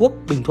Lê Minh Quốc,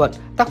 Bình Thuận.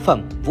 Tác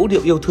phẩm Vũ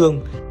điệu yêu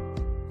thương.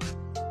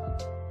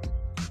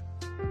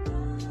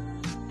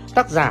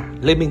 Tác giả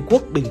Lê Minh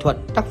Quốc, Bình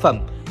Thuận. Tác phẩm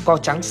Cò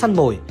trắng săn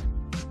mồi.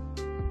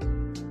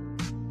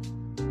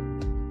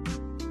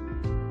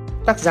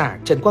 Tác giả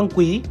Trần Quang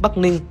Quý, Bắc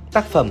Ninh.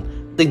 Tác phẩm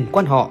Tình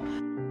quan họ.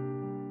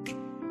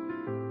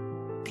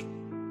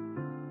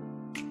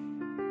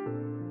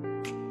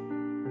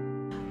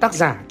 Tác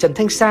giả Trần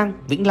Thanh Sang,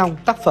 Vĩnh Long,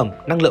 tác phẩm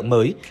Năng lượng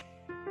mới.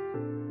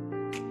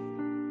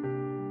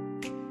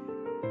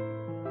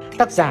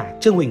 Tác giả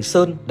Trương Huỳnh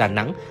Sơn, Đà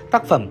Nẵng,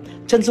 tác phẩm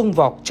Chân dung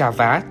vọc trà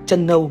vá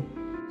chân nâu.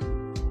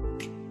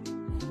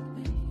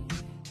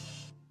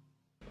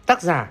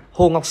 Tác giả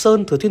Hồ Ngọc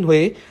Sơn, Thừa Thiên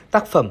Huế,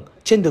 tác phẩm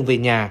Trên đường về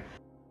nhà.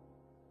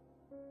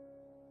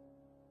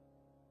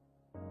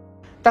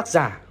 Tác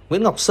giả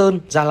Nguyễn Ngọc Sơn,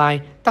 Gia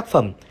Lai, tác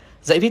phẩm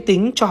Dạy viết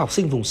tính cho học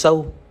sinh vùng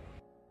sâu.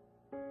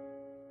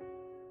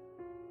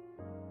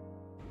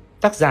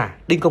 Tác giả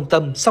Đinh Công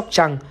Tâm, Sóc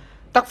Trăng,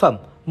 tác phẩm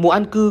Mùa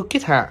an cư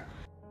kiết hạ.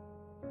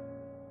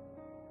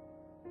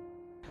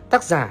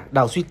 Tác giả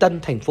Đào Duy Tân,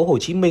 Thành phố Hồ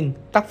Chí Minh,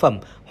 tác phẩm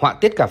Họa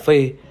tiết cà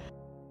phê.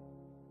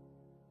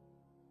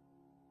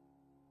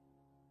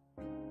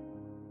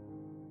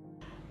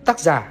 Tác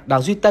giả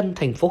Đào Duy Tân,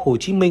 Thành phố Hồ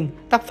Chí Minh,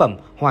 tác phẩm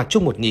Hòa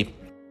chung một nhịp.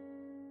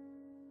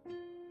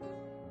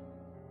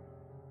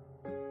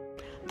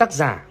 Tác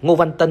giả Ngô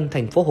Văn Tân,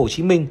 Thành phố Hồ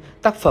Chí Minh,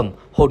 tác phẩm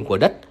Hồn của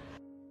đất.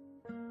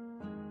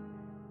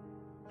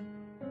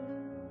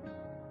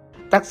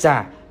 Tác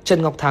giả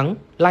Trần Ngọc Thắng,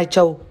 Lai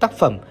Châu, tác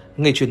phẩm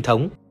Nghề truyền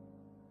thống.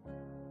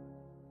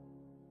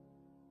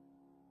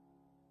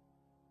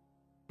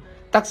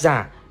 Tác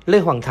giả Lê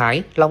Hoàng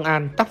Thái, Long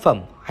An, tác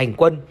phẩm Hành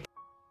quân.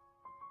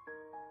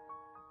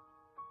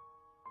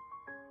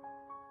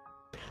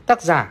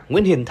 Tác giả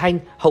Nguyễn Hiền Thanh,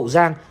 Hậu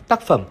Giang,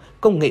 tác phẩm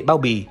Công nghệ bao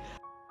bì.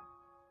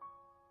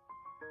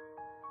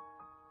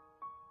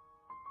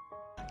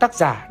 Tác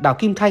giả Đào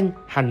Kim Thanh,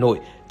 Hà Nội,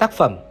 tác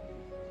phẩm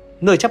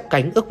Nơi chắp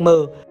cánh ước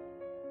mơ.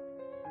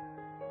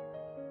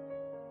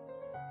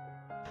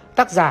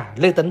 Tác giả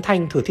Lê Tấn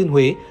Thanh, Thừa Thiên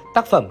Huế,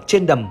 tác phẩm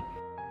Trên đầm.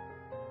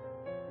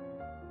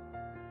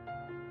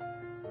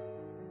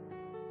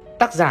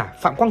 Tác giả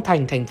Phạm Quang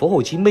Thành, Thành phố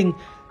Hồ Chí Minh,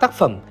 tác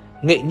phẩm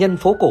Nghệ nhân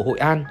phố cổ Hội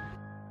An.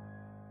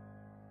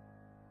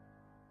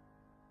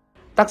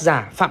 Tác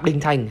giả Phạm Đình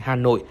Thành, Hà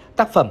Nội,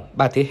 tác phẩm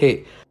Ba thế hệ.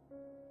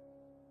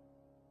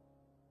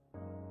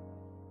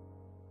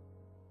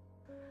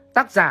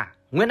 Tác giả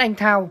Nguyễn Anh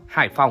Thao,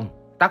 Hải Phòng,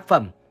 tác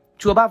phẩm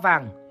Chùa Ba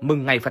Vàng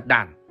mừng ngày Phật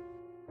đản.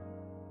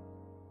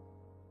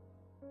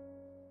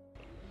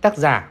 Tác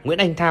giả Nguyễn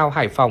Anh Thao,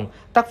 Hải Phòng,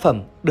 tác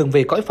phẩm Đường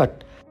về cõi Phật.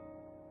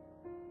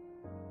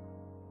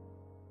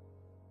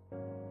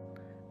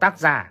 Tác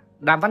giả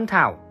Đàm Văn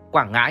Thảo,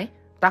 Quảng Ngãi,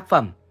 tác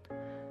phẩm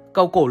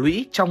Cầu cổ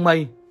lũy trong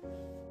mây.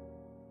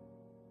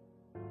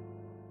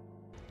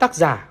 Tác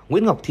giả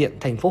Nguyễn Ngọc Thiện,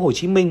 Thành phố Hồ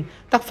Chí Minh,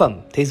 tác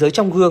phẩm Thế giới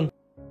trong gương.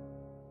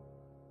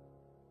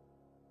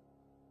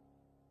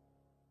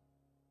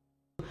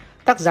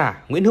 Tác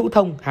giả Nguyễn Hữu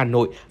Thông, Hà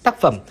Nội, tác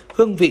phẩm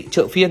Hương vị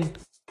chợ phiên.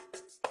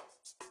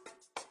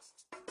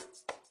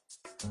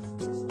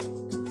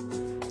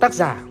 Tác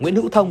giả Nguyễn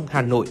Hữu Thông,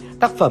 Hà Nội,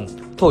 tác phẩm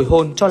Thổi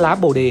hồn cho lá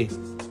bồ đề.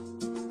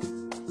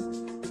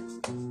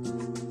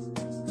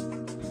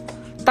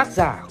 Tác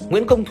giả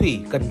Nguyễn Công Thủy,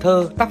 Cần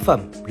Thơ, tác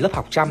phẩm Lớp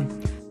học trăm.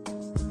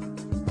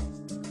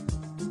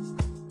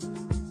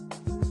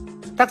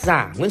 Tác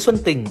giả Nguyễn Xuân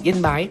Tình,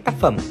 Yên Bái, tác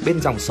phẩm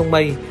Bên dòng sông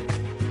Mây.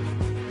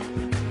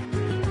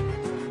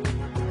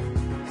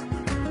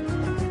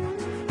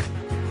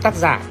 Tác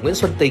giả Nguyễn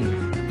Xuân Tình,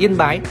 Yên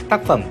Bái,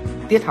 tác phẩm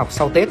Tiết học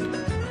sau Tết.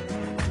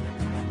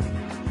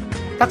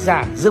 Tác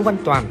giả Dương Văn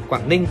Toàn,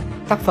 Quảng Ninh,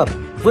 tác phẩm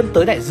Vươn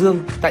tới đại dương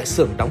tại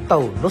xưởng đóng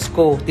tàu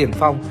Nosco Tiền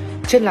Phong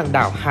trên làng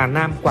đảo Hà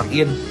Nam, Quảng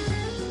Yên.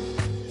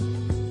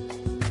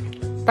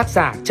 Tác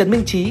giả Trần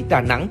Minh Trí,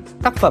 Đà Nẵng,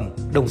 tác phẩm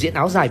Đồng diễn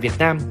áo dài Việt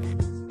Nam.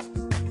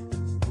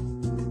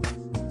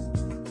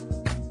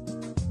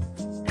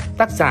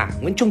 Tác giả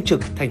Nguyễn Trung Trực,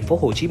 Thành phố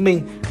Hồ Chí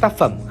Minh, tác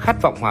phẩm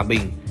Khát vọng hòa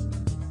bình.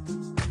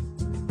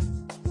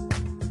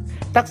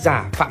 Tác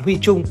giả Phạm Huy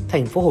Trung,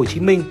 Thành phố Hồ Chí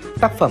Minh,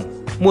 tác phẩm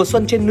Mùa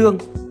xuân trên nương.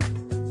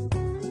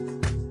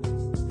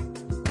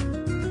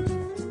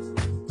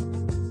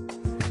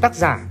 Tác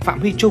giả Phạm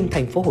Huy Trung,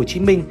 Thành phố Hồ Chí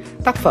Minh,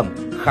 tác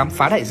phẩm Khám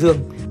phá đại dương.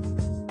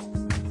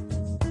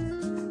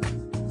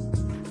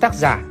 Tác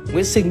giả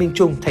Nguyễn Sinh Minh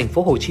Trung, Thành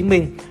phố Hồ Chí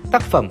Minh,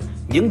 tác phẩm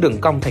Những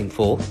đường cong thành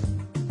phố.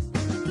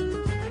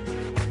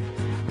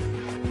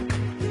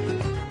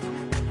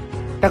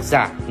 Tác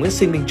giả Nguyễn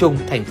Sinh Minh Trung,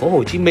 Thành phố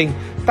Hồ Chí Minh,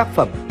 tác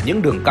phẩm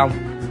Những đường cong.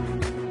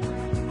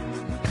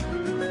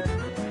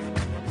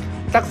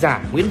 Tác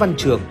giả Nguyễn Văn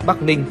Trường,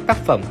 Bắc Ninh, tác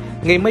phẩm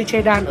Nghề mây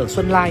che đan ở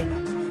Xuân Lai.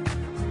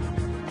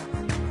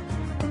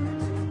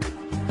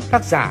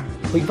 Tác giả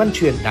Huỳnh Văn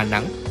Truyền, Đà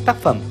Nẵng, tác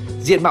phẩm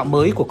Diện mạo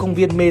mới của công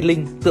viên Mê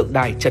Linh, tượng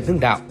đài Trần Hưng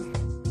Đạo.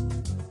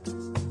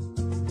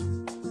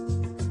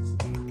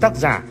 Tác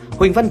giả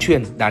Huỳnh Văn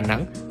Truyền, Đà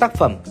Nẵng, tác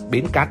phẩm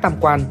Bến cá Tam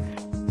Quan.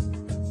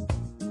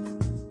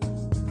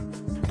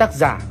 Tác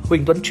giả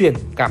Huỳnh Tuấn Truyền,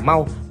 Cà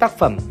Mau, tác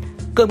phẩm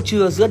Cơm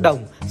trưa giữa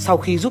đồng sau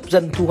khi giúp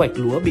dân thu hoạch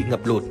lúa bị ngập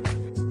lụt.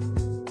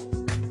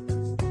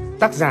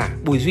 Tác giả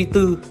Bùi Duy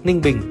Tư,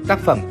 Ninh Bình, tác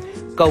phẩm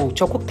Cầu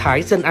cho quốc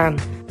thái dân an.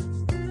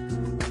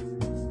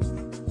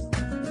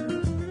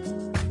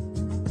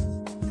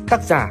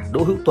 Tác giả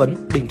Đỗ Hữu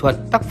Tuấn, Bình Thuận,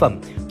 tác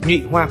phẩm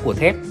Nhụy hoa của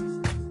thép.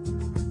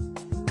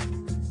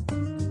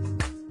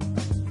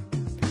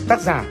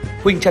 Tác giả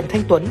Huỳnh Trần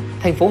Thanh Tuấn,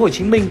 Thành phố Hồ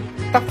Chí Minh,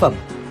 tác phẩm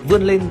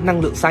Vươn lên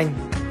năng lượng xanh.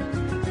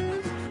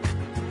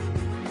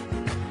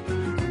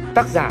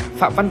 Tác giả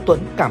Phạm Văn Tuấn,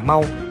 Cà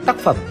Mau, tác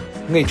phẩm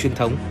Nghề truyền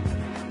thống.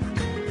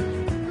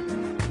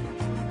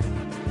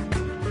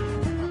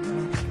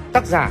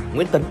 Tác giả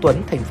Nguyễn Tấn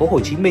Tuấn, thành phố Hồ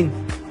Chí Minh,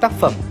 tác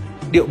phẩm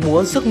Điệu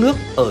múa rước nước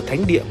ở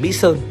thánh địa Mỹ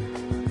Sơn.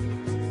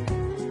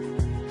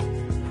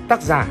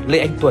 Tác giả Lê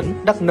Anh Tuấn,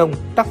 Đắk Nông,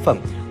 tác phẩm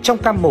Trong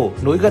cam mổ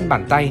nối gân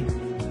bàn tay.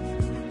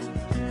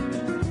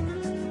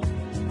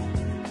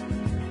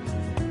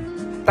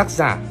 Tác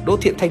giả Đỗ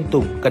Thiện Thanh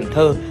Tùng, Cần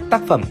Thơ,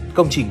 tác phẩm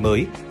Công trình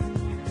mới.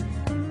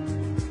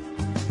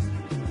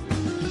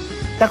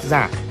 Tác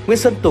giả Nguyễn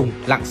Sơn Tùng,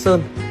 Lạng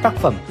Sơn, tác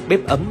phẩm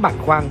Bếp ấm bản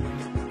khoang.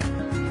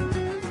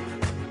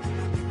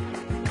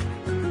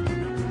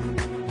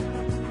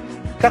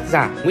 Tác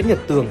giả Nguyễn Nhật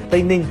Tường,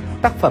 Tây Ninh,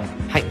 tác phẩm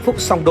Hạnh phúc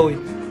song đôi.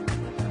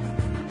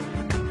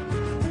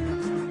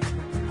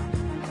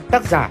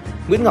 Tác giả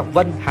Nguyễn Ngọc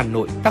Vân, Hà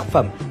Nội, tác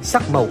phẩm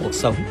Sắc màu cuộc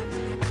sống.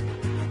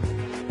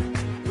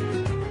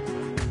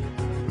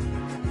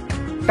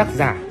 Tác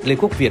giả Lê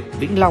Quốc Việt,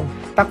 Vĩnh Long,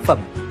 tác phẩm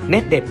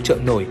Nét đẹp chợ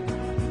nổi.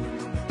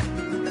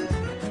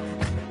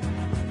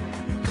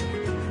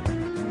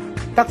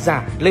 Tác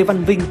giả Lê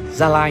Văn Vinh,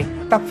 Gia Lai,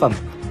 tác phẩm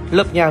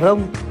Lập nhà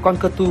rông, con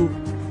cơ tu.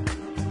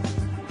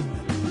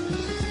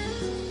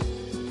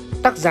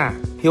 Tác giả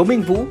Hiếu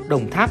Minh Vũ,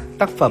 Đồng Tháp,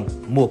 tác phẩm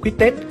Mùa quýt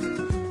Tết.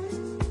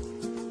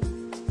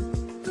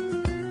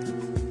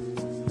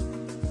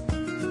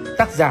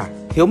 Tác giả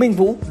Hiếu Minh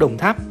Vũ, Đồng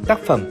Tháp, tác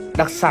phẩm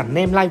Đặc sản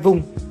nem Lai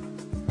Vung.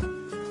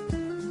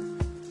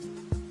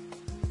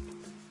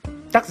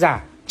 Tác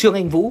giả Trương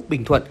Anh Vũ,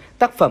 Bình Thuận,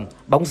 tác phẩm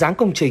Bóng dáng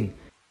công trình.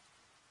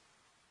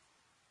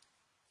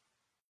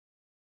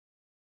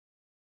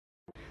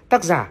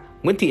 Tác giả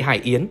Nguyễn Thị Hải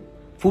Yến,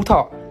 Phú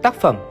Thọ, tác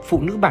phẩm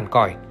Phụ nữ bản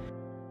còi.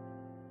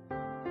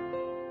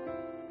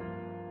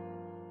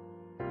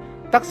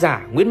 Tác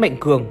giả Nguyễn Mạnh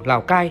Cường,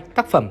 Lào Cai,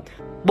 tác phẩm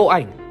Bộ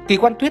ảnh Kỳ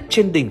quan tuyết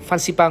trên đỉnh Phan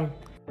Xipang.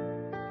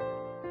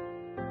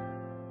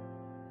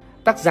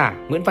 Tác giả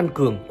Nguyễn Văn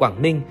Cường,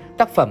 Quảng Ninh,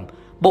 tác phẩm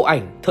Bộ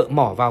ảnh Thợ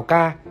mỏ vào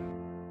ca.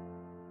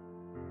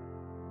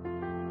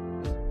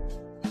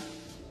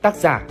 Tác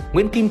giả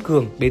Nguyễn Kim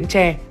Cường, Bến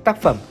Tre,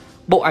 tác phẩm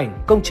Bộ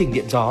ảnh Công trình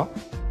điện gió.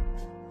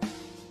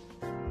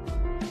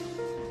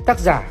 Tác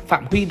giả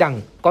Phạm Huy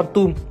Đằng, Con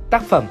Tum,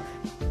 tác phẩm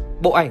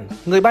Bộ ảnh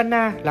Người Ba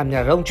Na làm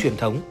nhà rông truyền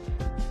thống.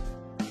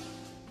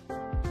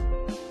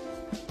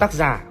 Tác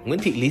giả Nguyễn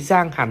Thị Lý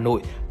Giang, Hà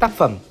Nội, tác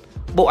phẩm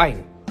Bộ ảnh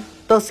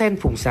Tơ sen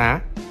Phùng Xá.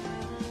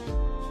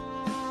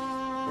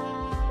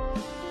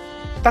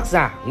 Tác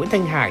giả Nguyễn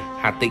Thanh Hải,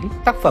 Hà Tĩnh,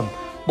 tác phẩm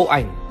Bộ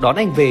ảnh Đón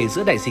anh về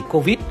giữa đại dịch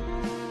Covid.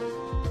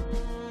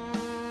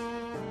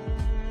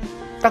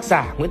 Tác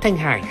giả Nguyễn Thanh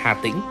Hải, Hà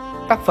Tĩnh,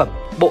 tác phẩm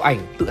Bộ ảnh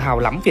Tự hào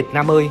lắm Việt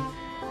Nam ơi.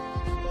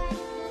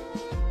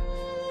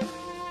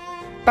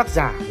 Tác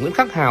giả Nguyễn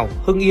Khắc Hào,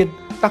 Hưng Yên,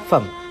 tác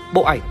phẩm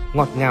Bộ ảnh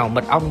Ngọt ngào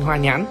mật ong hoa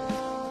nhãn.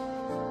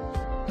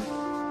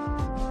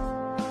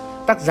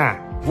 Tác giả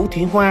Vũ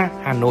Thúy Hoa,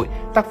 Hà Nội,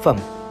 tác phẩm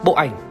Bộ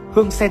ảnh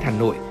Hương sen Hà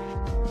Nội.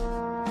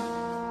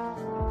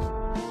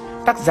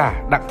 Tác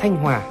giả Đặng Thanh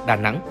Hòa, Đà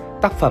Nẵng,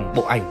 tác phẩm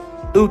Bộ ảnh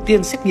Ưu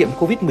tiên xét nghiệm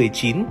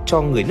Covid-19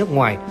 cho người nước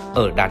ngoài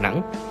ở Đà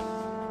Nẵng.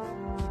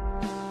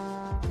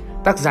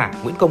 Tác giả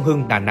Nguyễn Công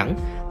Hưng, Đà Nẵng,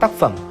 tác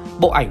phẩm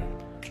Bộ ảnh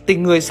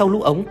Tình người sau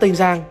lũ ống Tây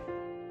Giang.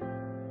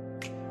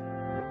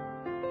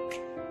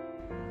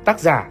 Tác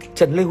giả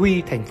Trần Lê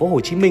Huy, thành phố Hồ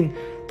Chí Minh,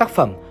 tác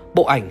phẩm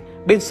Bộ ảnh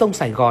Bên sông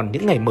Sài Gòn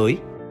những ngày mới.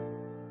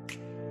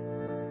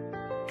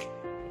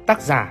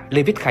 Tác giả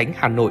Lê Viết Khánh,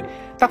 Hà Nội,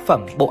 tác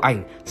phẩm Bộ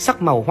ảnh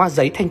Sắc màu hoa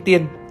giấy Thanh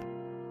Tiên.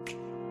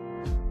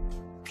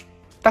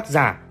 Tác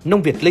giả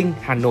Nông Việt Linh,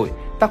 Hà Nội,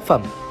 tác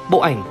phẩm Bộ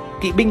ảnh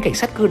Kỵ binh cảnh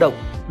sát cơ động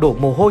đổ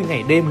mồ hôi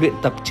ngày đêm luyện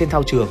tập trên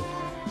thao trường.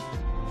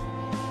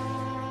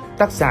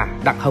 Tác giả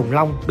Đặng Hồng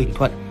Long, Bình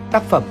Thuận,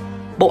 tác phẩm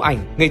Bộ ảnh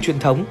Nghề truyền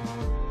thống.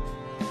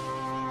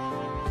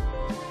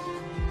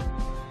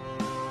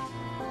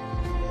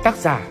 Tác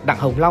giả Đặng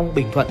Hồng Long,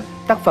 Bình Thuận,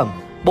 tác phẩm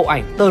Bộ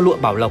ảnh Tơ lụa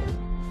Bảo Lộc.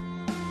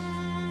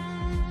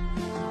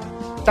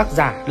 Tác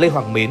giả Lê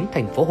Hoàng Mến,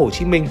 thành phố Hồ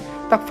Chí Minh,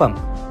 tác phẩm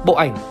Bộ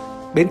ảnh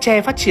Bến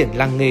Tre phát triển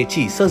làng nghề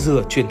chỉ sơ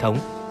dừa truyền thống.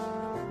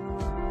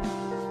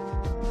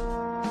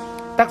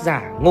 Tác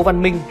giả Ngô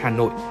Văn Minh, Hà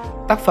Nội,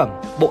 tác phẩm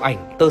Bộ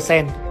ảnh Tơ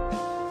sen.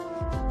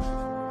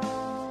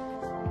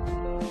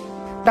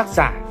 Tác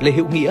giả Lê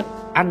Hữu Nghĩa,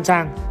 An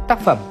Giang, tác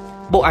phẩm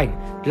Bộ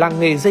ảnh Làng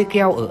nghề dây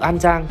keo ở An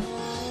Giang.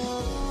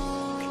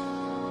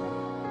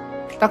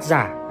 Tác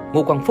giả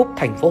Ngô Quang Phúc,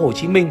 thành phố Hồ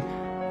Chí Minh,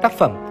 tác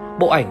phẩm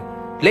Bộ ảnh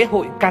Lễ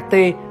hội KT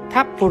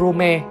Tháp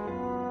Porome.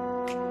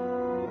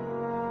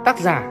 Tác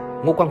giả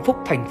Ngô Quang Phúc,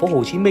 thành phố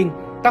Hồ Chí Minh,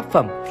 tác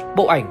phẩm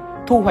Bộ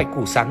ảnh Thu hoạch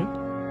củ sắn.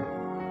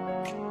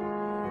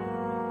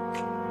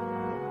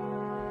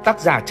 Tác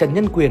giả Trần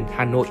Nhân Quyền,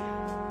 Hà Nội,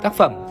 tác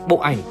phẩm Bộ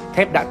ảnh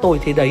Thép đã tôi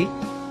thế đấy.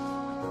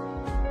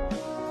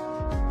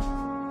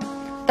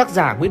 Tác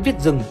giả Nguyễn Viết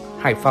Dừng,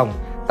 Hải Phòng,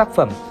 tác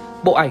phẩm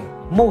Bộ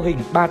ảnh Mô hình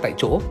 3 tại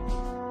chỗ.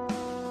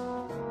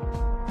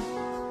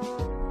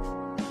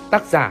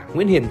 Tác giả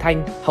Nguyễn Hiền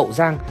Thanh, Hậu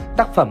Giang,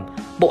 tác phẩm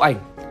Bộ ảnh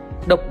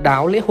Độc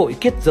đáo lễ hội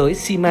kiết giới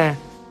Sima.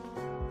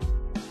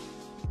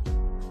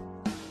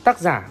 Tác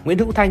giả Nguyễn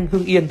Hữu Thanh,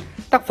 Hưng Yên,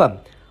 tác phẩm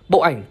bộ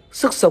ảnh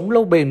Sức sống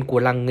lâu bền của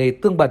làng nghề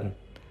tương bần.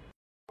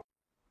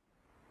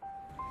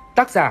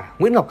 Tác giả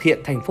Nguyễn Ngọc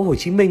Thiện, thành phố Hồ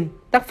Chí Minh.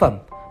 Tác phẩm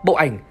bộ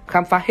ảnh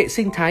khám phá hệ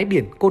sinh thái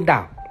biển Côn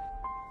Đảo.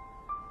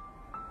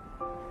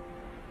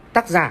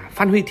 Tác giả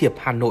Phan Huy Thiệp,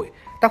 Hà Nội.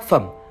 Tác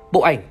phẩm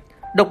bộ ảnh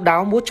độc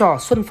đáo múa trò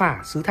Xuân Phả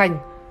xứ Thanh.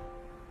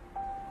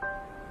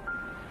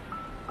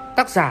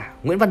 Tác giả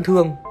Nguyễn Văn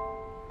Thương,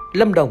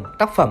 Lâm Đồng.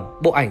 Tác phẩm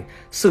bộ ảnh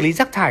xử lý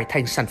rác thải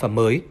thành sản phẩm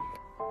mới.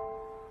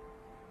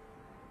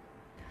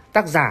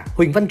 Tác giả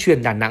Huỳnh Văn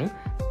Truyền, Đà Nẵng.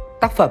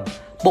 Tác phẩm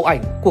bộ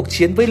ảnh Cuộc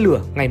chiến với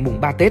lửa ngày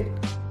mùng 3 Tết.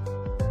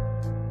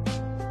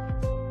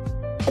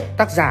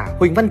 Tác giả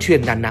Huỳnh Văn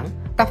Truyền, Đà Nẵng.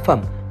 Tác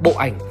phẩm bộ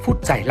ảnh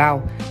Phút Giải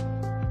Lao.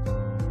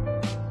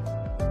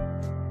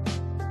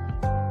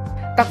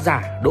 Tác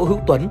giả Đỗ Hữu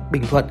Tuấn,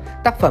 Bình Thuận.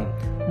 Tác phẩm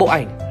bộ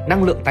ảnh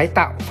Năng lượng tái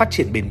tạo phát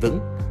triển bền vững.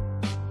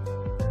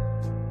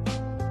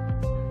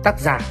 Tác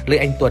giả Lê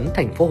Anh Tuấn,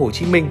 thành phố Hồ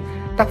Chí Minh.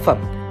 Tác phẩm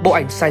bộ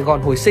ảnh Sài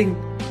Gòn hồi sinh.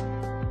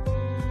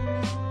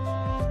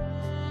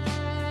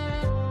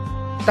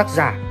 Tác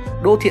giả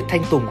Đỗ Thiện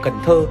Thanh Tùng, Cần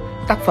Thơ.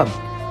 Tác phẩm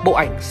bộ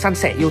ảnh San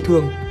sẻ yêu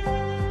thương.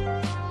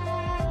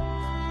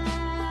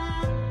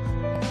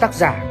 Tác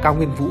giả Cao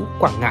Nguyên Vũ,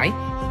 Quảng Ngãi.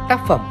 Tác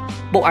phẩm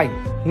bộ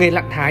ảnh Nghề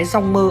lặn hái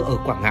rong mơ ở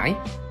Quảng Ngãi.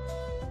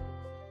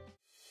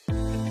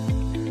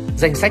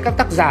 Danh sách các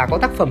tác giả có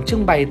tác phẩm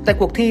trưng bày tại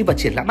cuộc thi và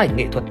triển lãm ảnh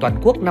nghệ thuật toàn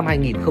quốc năm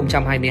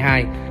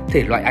 2022,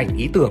 thể loại ảnh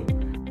ý tưởng.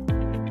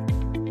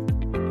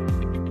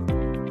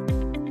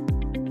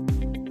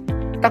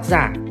 Tác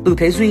giả Từ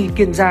Thế Duy,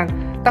 Kiên Giang.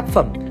 Tác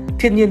phẩm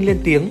Thiên nhiên lên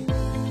tiếng.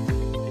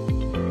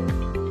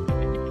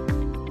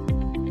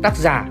 Tác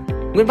giả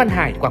Nguyễn Văn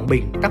Hải, Quảng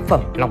Bình. Tác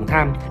phẩm Lòng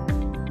tham.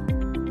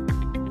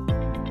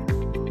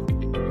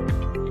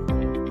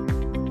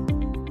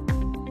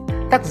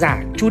 Tác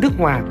giả Chu Đức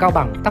Hòa, Cao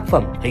Bằng. Tác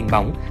phẩm Hình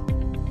bóng.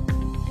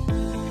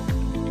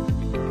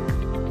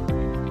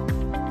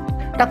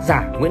 Tác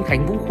giả Nguyễn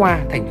Khánh Vũ Khoa,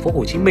 thành phố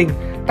Hồ Chí Minh.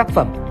 Tác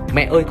phẩm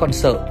Mẹ ơi con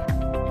sợ.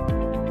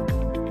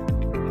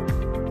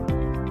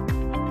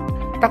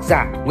 Tác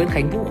giả Nguyễn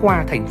Khánh Vũ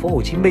Khoa, thành phố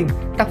Hồ Chí Minh.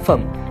 Tác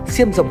phẩm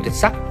Xiêm rồng tuyệt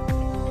sắc.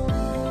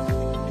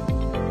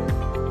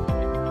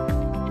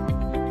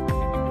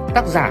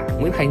 Tác giả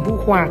Nguyễn Khánh Vũ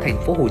Khoa, thành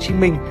phố Hồ Chí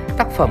Minh.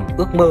 Tác phẩm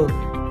Ước mơ.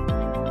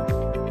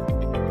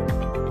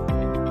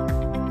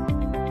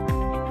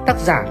 Tác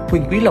giả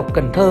Huỳnh Quý Lộc,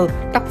 Cần Thơ.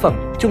 Tác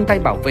phẩm Chung tay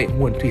bảo vệ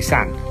nguồn thủy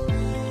sản.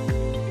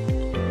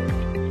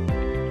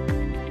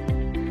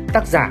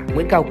 Tác giả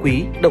Nguyễn Cao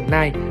Quý, Đồng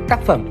Nai. Tác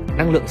phẩm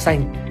Năng lượng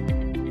xanh.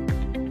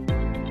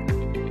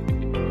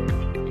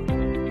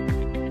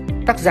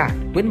 Tác giả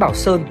Nguyễn Bảo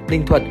Sơn,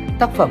 Ninh Thuận.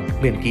 Tác phẩm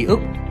Miền ký ức.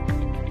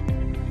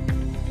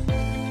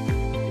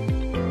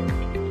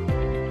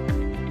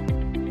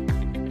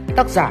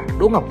 Tác giả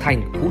Đỗ Ngọc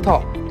Thành, Phú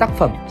Thọ. Tác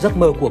phẩm Giấc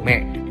mơ của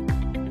mẹ.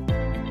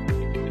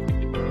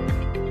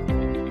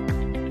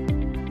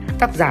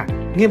 Tác giả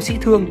Nghiêm Sĩ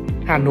Thương,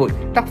 Hà Nội.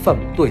 Tác phẩm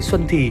Tuổi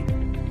xuân thì.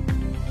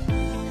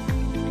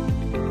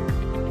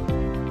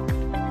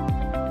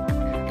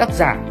 Tác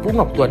giả Vũ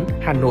Ngọc Tuấn,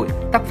 Hà Nội.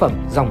 Tác phẩm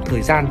Dòng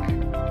thời gian.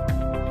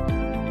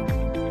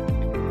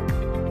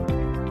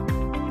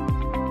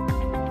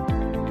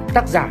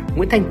 Tác giả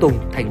Nguyễn Thanh Tùng,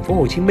 thành phố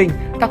Hồ Chí Minh.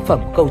 Tác phẩm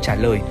Câu trả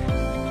lời.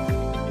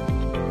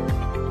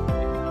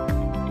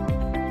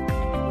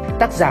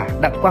 Tác giả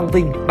Đặng Quang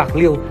Vinh, Bạc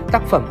Liêu.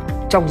 Tác phẩm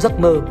Trong giấc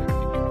mơ.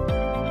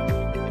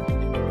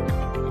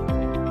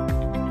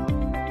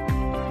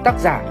 Tác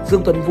giả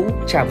Dương Tuấn Vũ,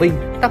 Trà Vinh.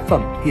 Tác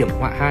phẩm Hiểm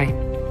họa 2.